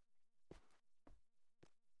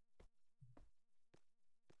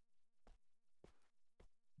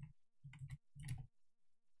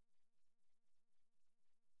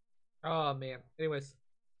 Oh man. Anyways,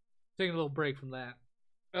 taking a little break from that.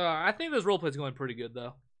 I think this roleplay's going pretty good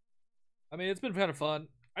though. I mean, it's been kind of fun.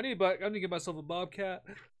 I need to get myself a bobcat.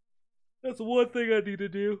 That's one thing I need to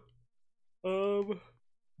do. Other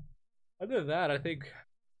than that, I think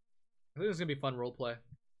it's gonna be fun roleplay.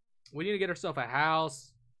 We need to get ourselves a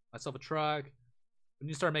house, myself a truck. We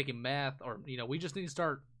need to start making meth, or we just need to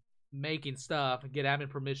start making stuff and get admin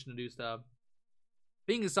permission to do stuff.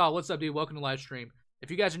 Being saw, what's up, dude? Welcome to live stream. If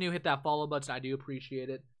you guys are new, hit that follow button. I do appreciate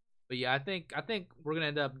it. But yeah, I think we're gonna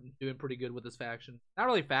end up doing pretty good with this faction. Not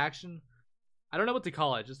really faction. I don't know what to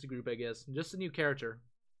call it. Just a group, I guess. Just a new character.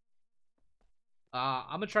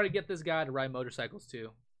 I'm gonna try to get this guy to ride motorcycles too.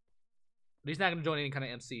 But he's not gonna join any kind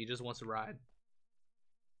of MC. He just wants to ride.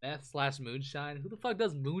 Meth / moonshine. Who the fuck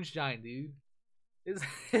does moonshine, dude?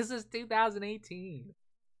 This is 2018.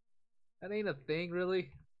 That ain't a thing,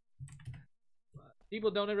 really.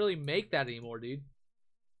 People don't really make that anymore, dude.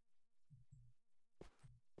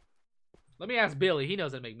 Let me ask Billy. He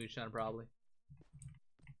knows how to make moonshine, probably.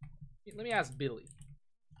 Let me ask Billy.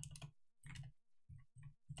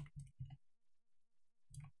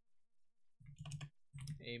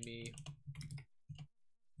 Amy.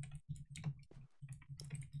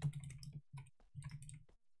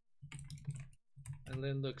 And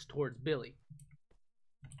then looks towards Billy.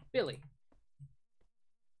 Billy.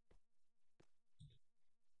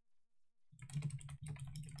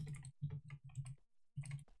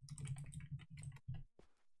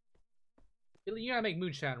 Billy, you gotta make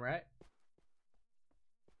moonshine, right?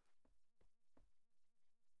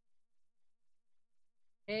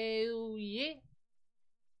 Hell yeah.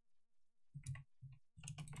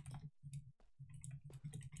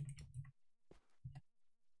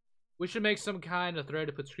 We should make some kind of thread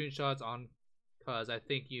to put screenshots on, because I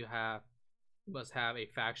think you must have a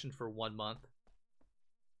faction for 1 month.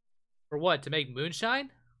 For what? To make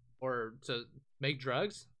moonshine? Or to make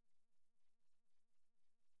drugs?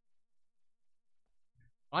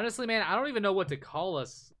 Honestly, man, I don't even know what to call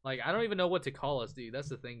us. Like, I don't even know what to call us, dude. That's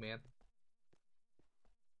the thing, man.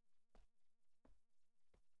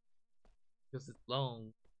 Because it's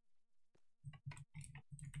long.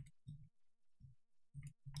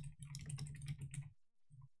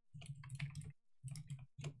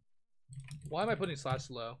 Why am I putting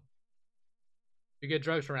 /low? You get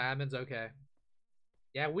drugs from admins? Okay.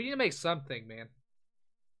 Yeah, we need to make something, man.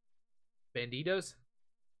 Banditos?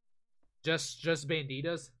 Just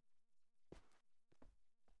banditos?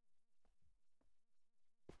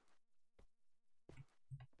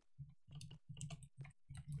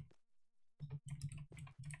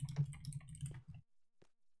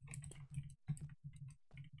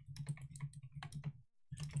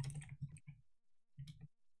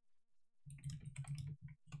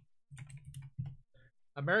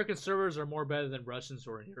 American servers are more better than Russians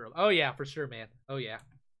or in Europe. Oh yeah, for sure, man. Oh yeah.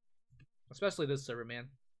 Especially this server, man.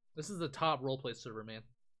 This is the top roleplay server, man.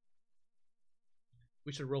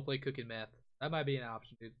 We should roleplay cooking meth. That might be an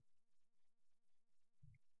option, dude.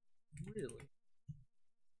 Really?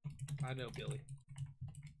 I know, Billy.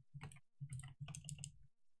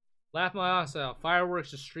 Laugh my ass out.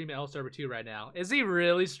 Fireworks is streaming LSRP right now. Is he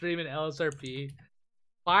really streaming LSRP?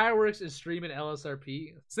 Fireworks is streaming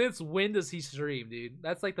LSRP? Since when does he stream, dude?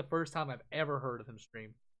 That's like the first time I've ever heard of him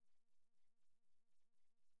stream.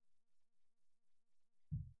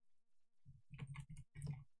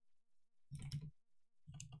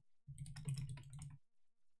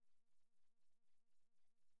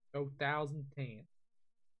 Oh, 2010.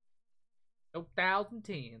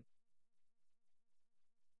 2010.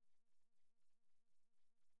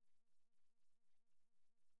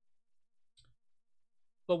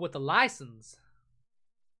 But with the license,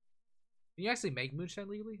 can you actually make moonshine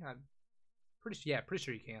legally? I'm pretty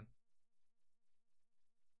sure you can.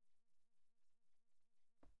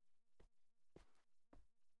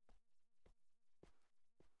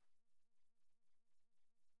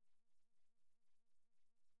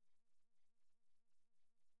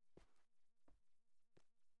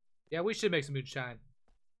 Yeah, we should make some moonshine.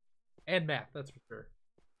 And meth, that's for sure.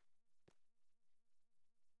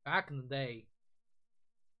 Back in the day.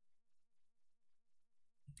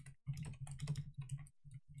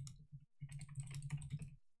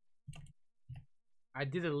 I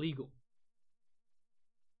did it illegal.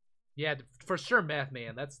 Yeah, for sure meth,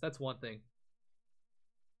 man. That's one thing.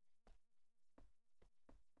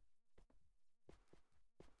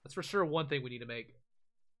 That's for sure one thing we need to make.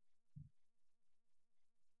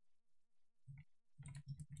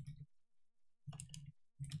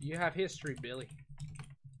 You have history, Billy.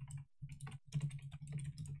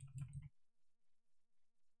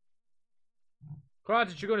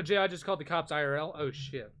 Klorontix, you're going to jail. I just called the cops IRL. Oh,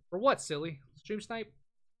 shit. For what, silly? Stream snipe?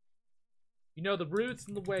 You know the roots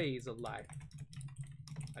and the ways of life.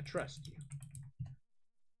 I trust you.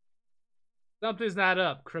 Something's not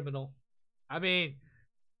up, criminal. I mean,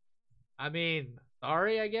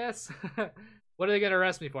 sorry, I guess. What are they going to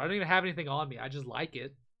arrest me for? I don't even have anything on me. I just like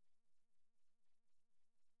it.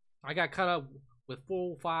 I got cut up with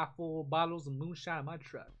 5 full bottles of moonshine in my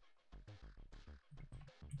truck.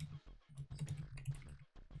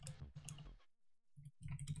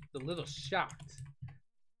 A little shocked.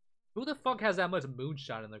 Who the fuck has that much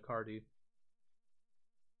moonshine in their car, dude?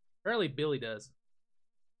 Apparently Billy does.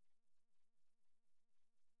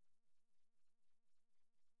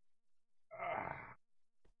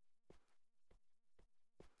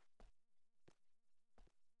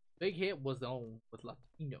 Big hit was the one with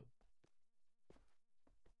Latino.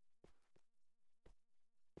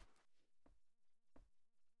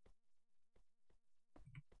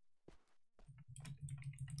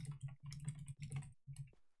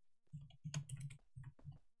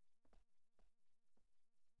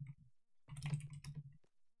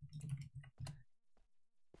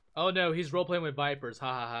 Oh no, he's roleplaying with Vipers. Ha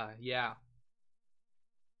ha ha. Yeah.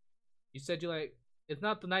 You said you like... It's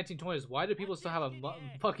not the 1920s. Why do people still have a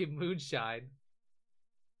fucking moonshine?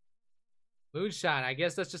 Moonshine. I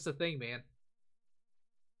guess that's just a thing, man.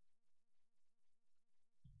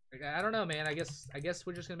 I don't know, man. I guess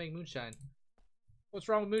we're just gonna make moonshine. What's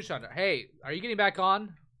wrong with moonshine? Hey, are you getting back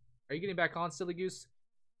on? Are you getting back on, silly goose?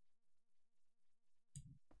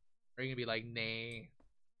 Or are you gonna be like, nah?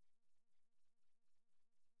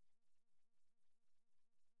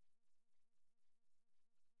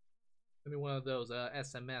 Give me one of those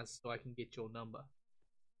SMS so I can get your number.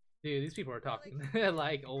 Dude, these people are talking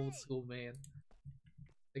like old school, man.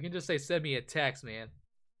 They can just say, send me a text, man.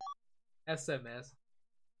 SMS.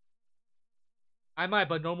 I might,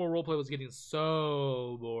 but normal roleplay was getting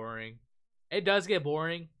so boring. It does get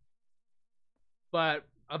boring. But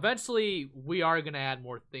eventually, we are going to add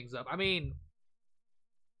more things up. I mean,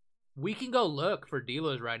 we can go look for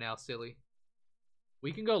dealers right now, silly.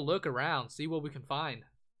 We can go look around, see what we can find.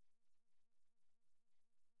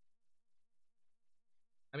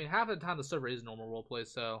 I mean, half of the time the server is normal roleplay,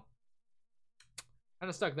 so kind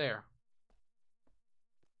of stuck there.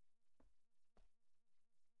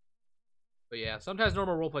 But yeah, sometimes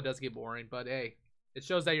normal roleplay does get boring, but hey, it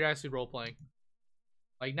shows that you're actually roleplaying.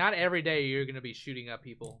 Like, not every day you're going to be shooting up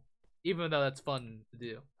people, even though that's fun to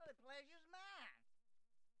do. The pleasure's mine.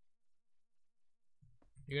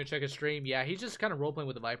 You're going to check his stream? Yeah, he's just kind of roleplaying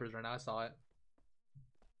with the Vipers right now. I saw it.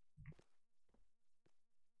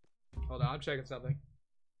 Hold on, I'm checking something.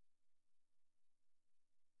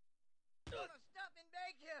 Gonna stop and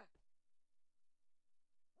beg you.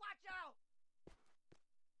 Watch out.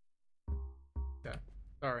 Okay,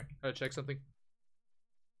 sorry. Gotta check something.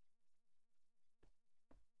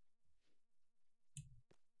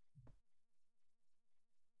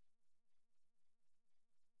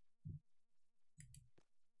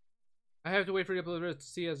 I have to wait for the uploader to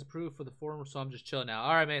see as proof for the forum, so I'm just chilling now.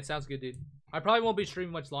 Alright, man. Sounds good, dude. I probably won't be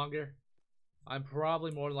streaming much longer. I'm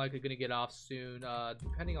probably more than likely going to get off soon,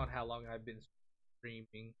 depending on how long I've been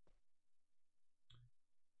streaming.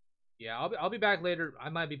 Yeah, I'll be back later. I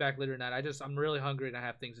might be back later tonight. I'm really hungry and I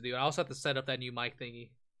have things to do. I also have to set up that new mic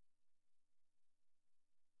thingy.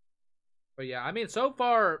 But yeah, I mean, so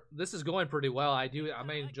far, this is going pretty well. I'm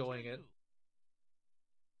enjoying it.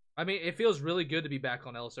 I mean, it feels really good to be back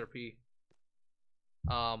on LSRP. You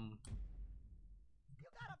got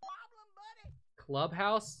a problem, buddy?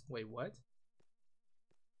 Clubhouse? Wait, what?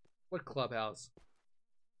 What Clubhouse?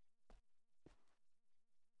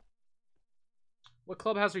 What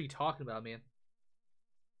Clubhouse are you talking about, man?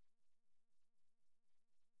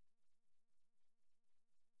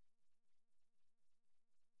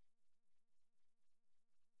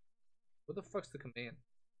 What the fuck's the command?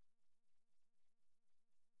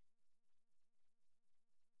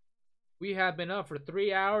 We have been up for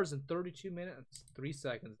 3 hours and 32 minutes, 3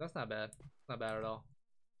 seconds. That's not bad. Not bad at all.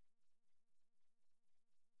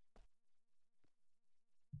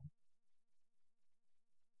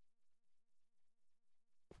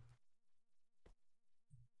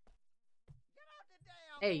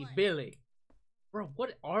 Hey, Billy. Bro,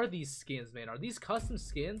 what are these skins, man? Are these custom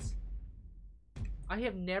skins? I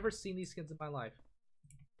have never seen these skins in my life.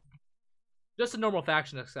 Just a normal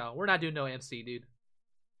faction XL. We're not doing no MC, dude.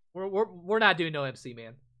 We're not doing no MC,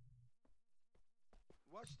 man.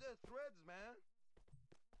 Watch the threads, man.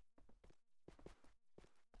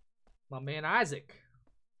 My man Isaac.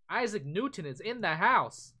 Isaac Newton is in the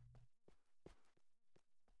house.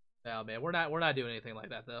 No, man, we're not doing anything like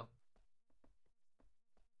that though.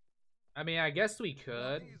 I mean, I guess we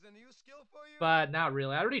could, Walking is a new skill for you? but not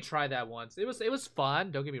really. I already tried that once. It was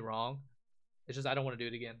fun. Don't get me wrong. It's just I don't want to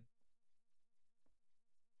do it again.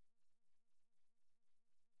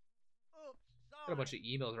 Oops, Got a sorry. bunch of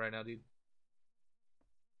emails right now, dude.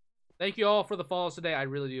 Thank you all for the follows today. I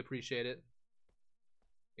really do appreciate it.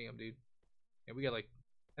 Damn, dude. Yeah, we got like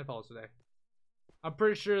 10 follows today. I'm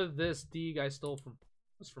pretty sure this D guy stole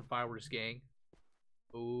was from Fireworks Gang.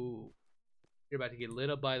 Ooh. You're about to get lit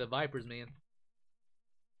up by the Vipers, man.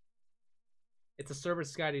 It's a Server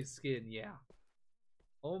Sky skin, yeah.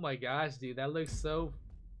 Oh my gosh, dude. That looks so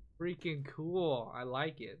freaking cool. I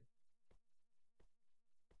like it.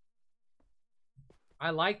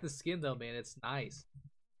 I like the skin though, man. It's nice.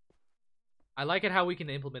 I like it how we can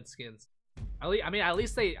implement skins. I mean, at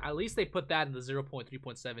least they put that in the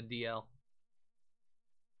 0.3.7 DL.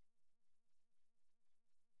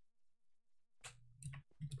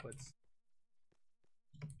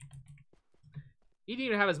 He didn't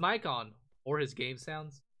even have his mic on or his game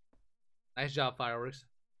sounds. Nice job, Fireworks.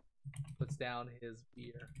 Puts down his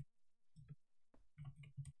beer.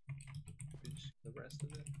 Finish the rest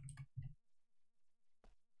of it.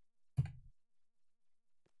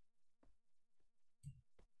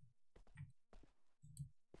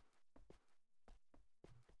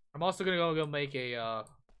 I'm also gonna go make a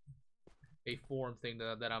forum thing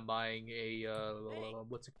that I'm buying a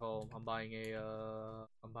what's it called? I'm buying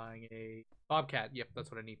a Bobcat. Yep,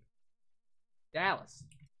 that's what I need. Dallas.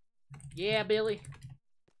 Yeah, Billy.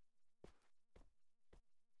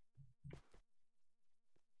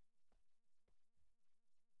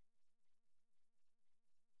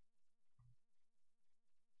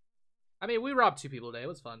 I mean, we robbed 2 people today. It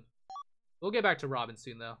was fun. We'll get back to robbing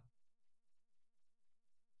soon, though.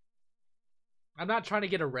 I'm not trying to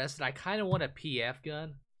get arrested. I kind of want a PF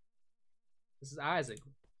gun. This is Isaac.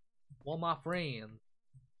 One of my friends.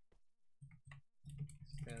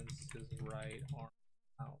 Extends his right arm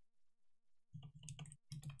out.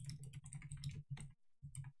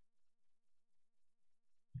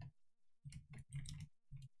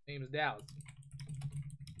 Name is Dallas.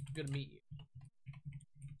 Good to meet you.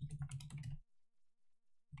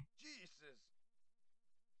 Jesus.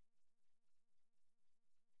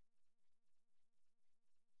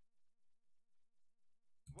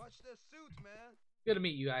 Watch the suit, man. Good to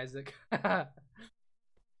meet you, Isaac. Hey!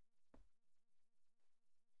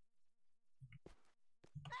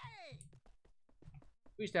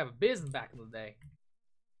 We used to have a business back in the day.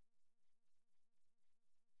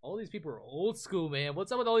 All these people are old school, man.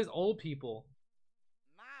 What's up with all these old people?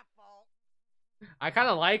 My fault. I kind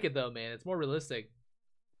of like it, though, man. It's more realistic.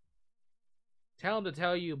 Tell him to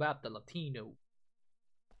tell you about the Latino.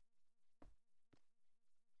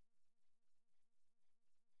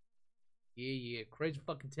 Yeah, crazy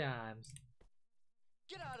fucking times.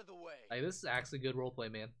 Get out of the way. Like, this is actually good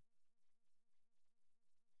roleplay, man.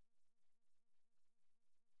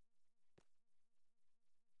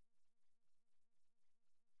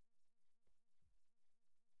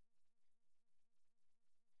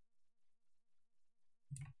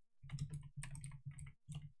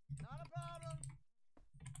 Not a problem.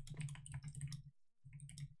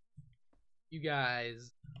 You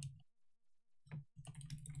guys.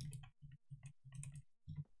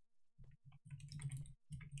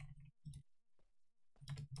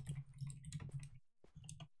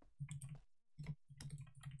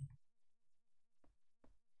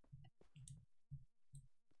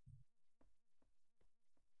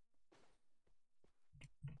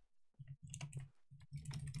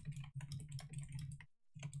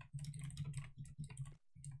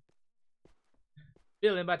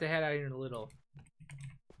 Billy, I'm about to head out here in a little.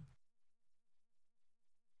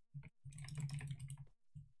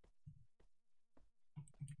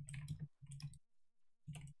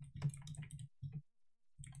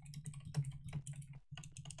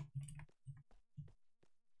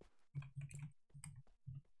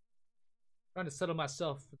 Trying to settle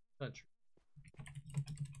myself in the country.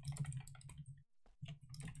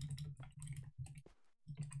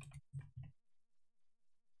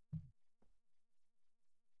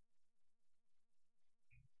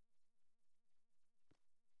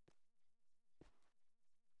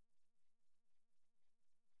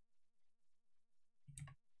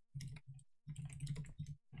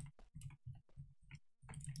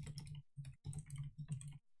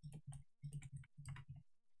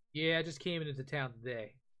 Yeah, I just came into town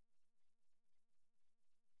today.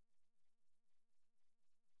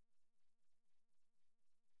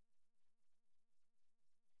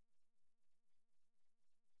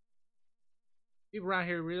 People around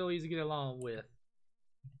here are real easy to get along with.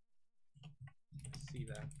 I see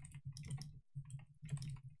that.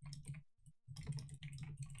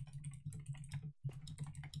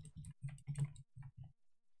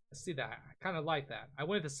 I see that. I kind of like that. I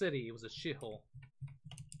went to the city. It was a shithole.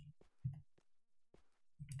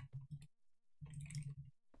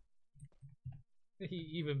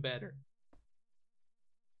 Even better.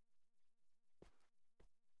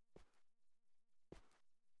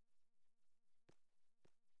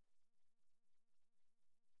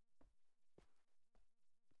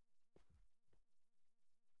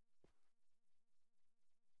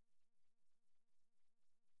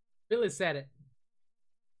 Billy said it.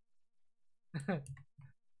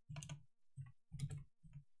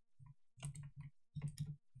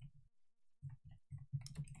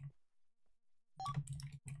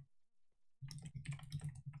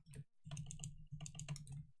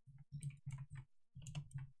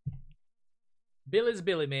 Billy's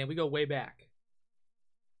Billy, man. We go way back.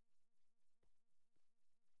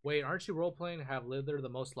 Wait, aren't you role-playing to have lived there the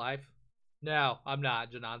most life? No, I'm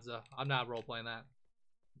not, Jananza. I'm not role-playing that.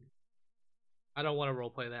 I don't want to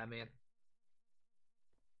role-play that, man.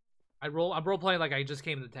 I'm role-playing like I just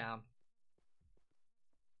came into town.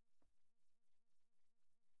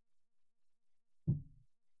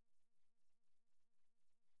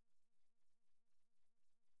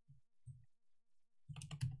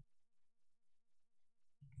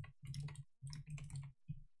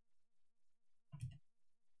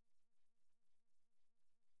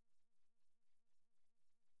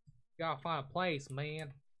 Gotta find a place,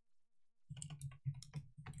 man.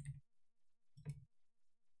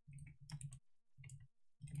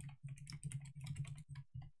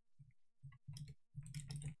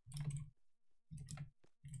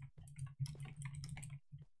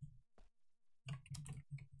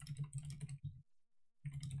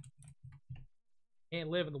 Can't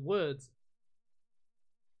live in the woods.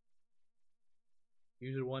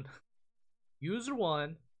 User one. User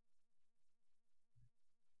one.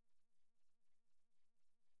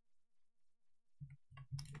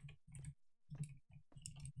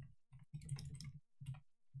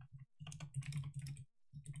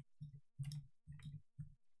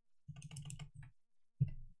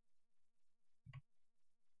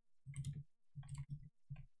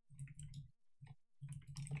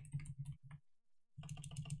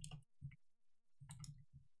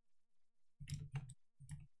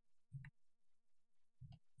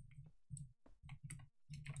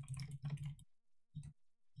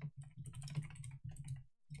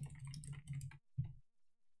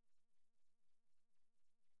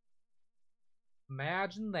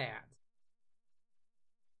 Imagine that.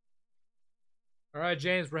 Alright,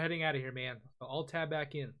 James, we're heading out of here, man. I'll tab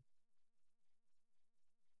back in.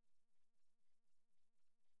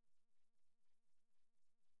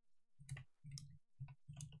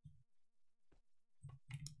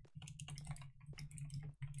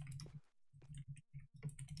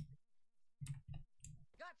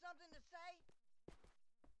 Got something to say?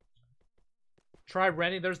 Try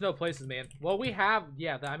renting. There's no places, man. Well, we have,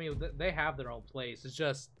 yeah, I mean, they have their own place. It's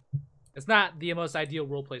just, it's not the most ideal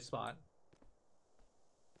roleplay spot.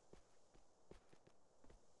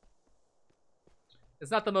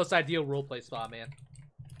 It's not the most ideal roleplay spot, man.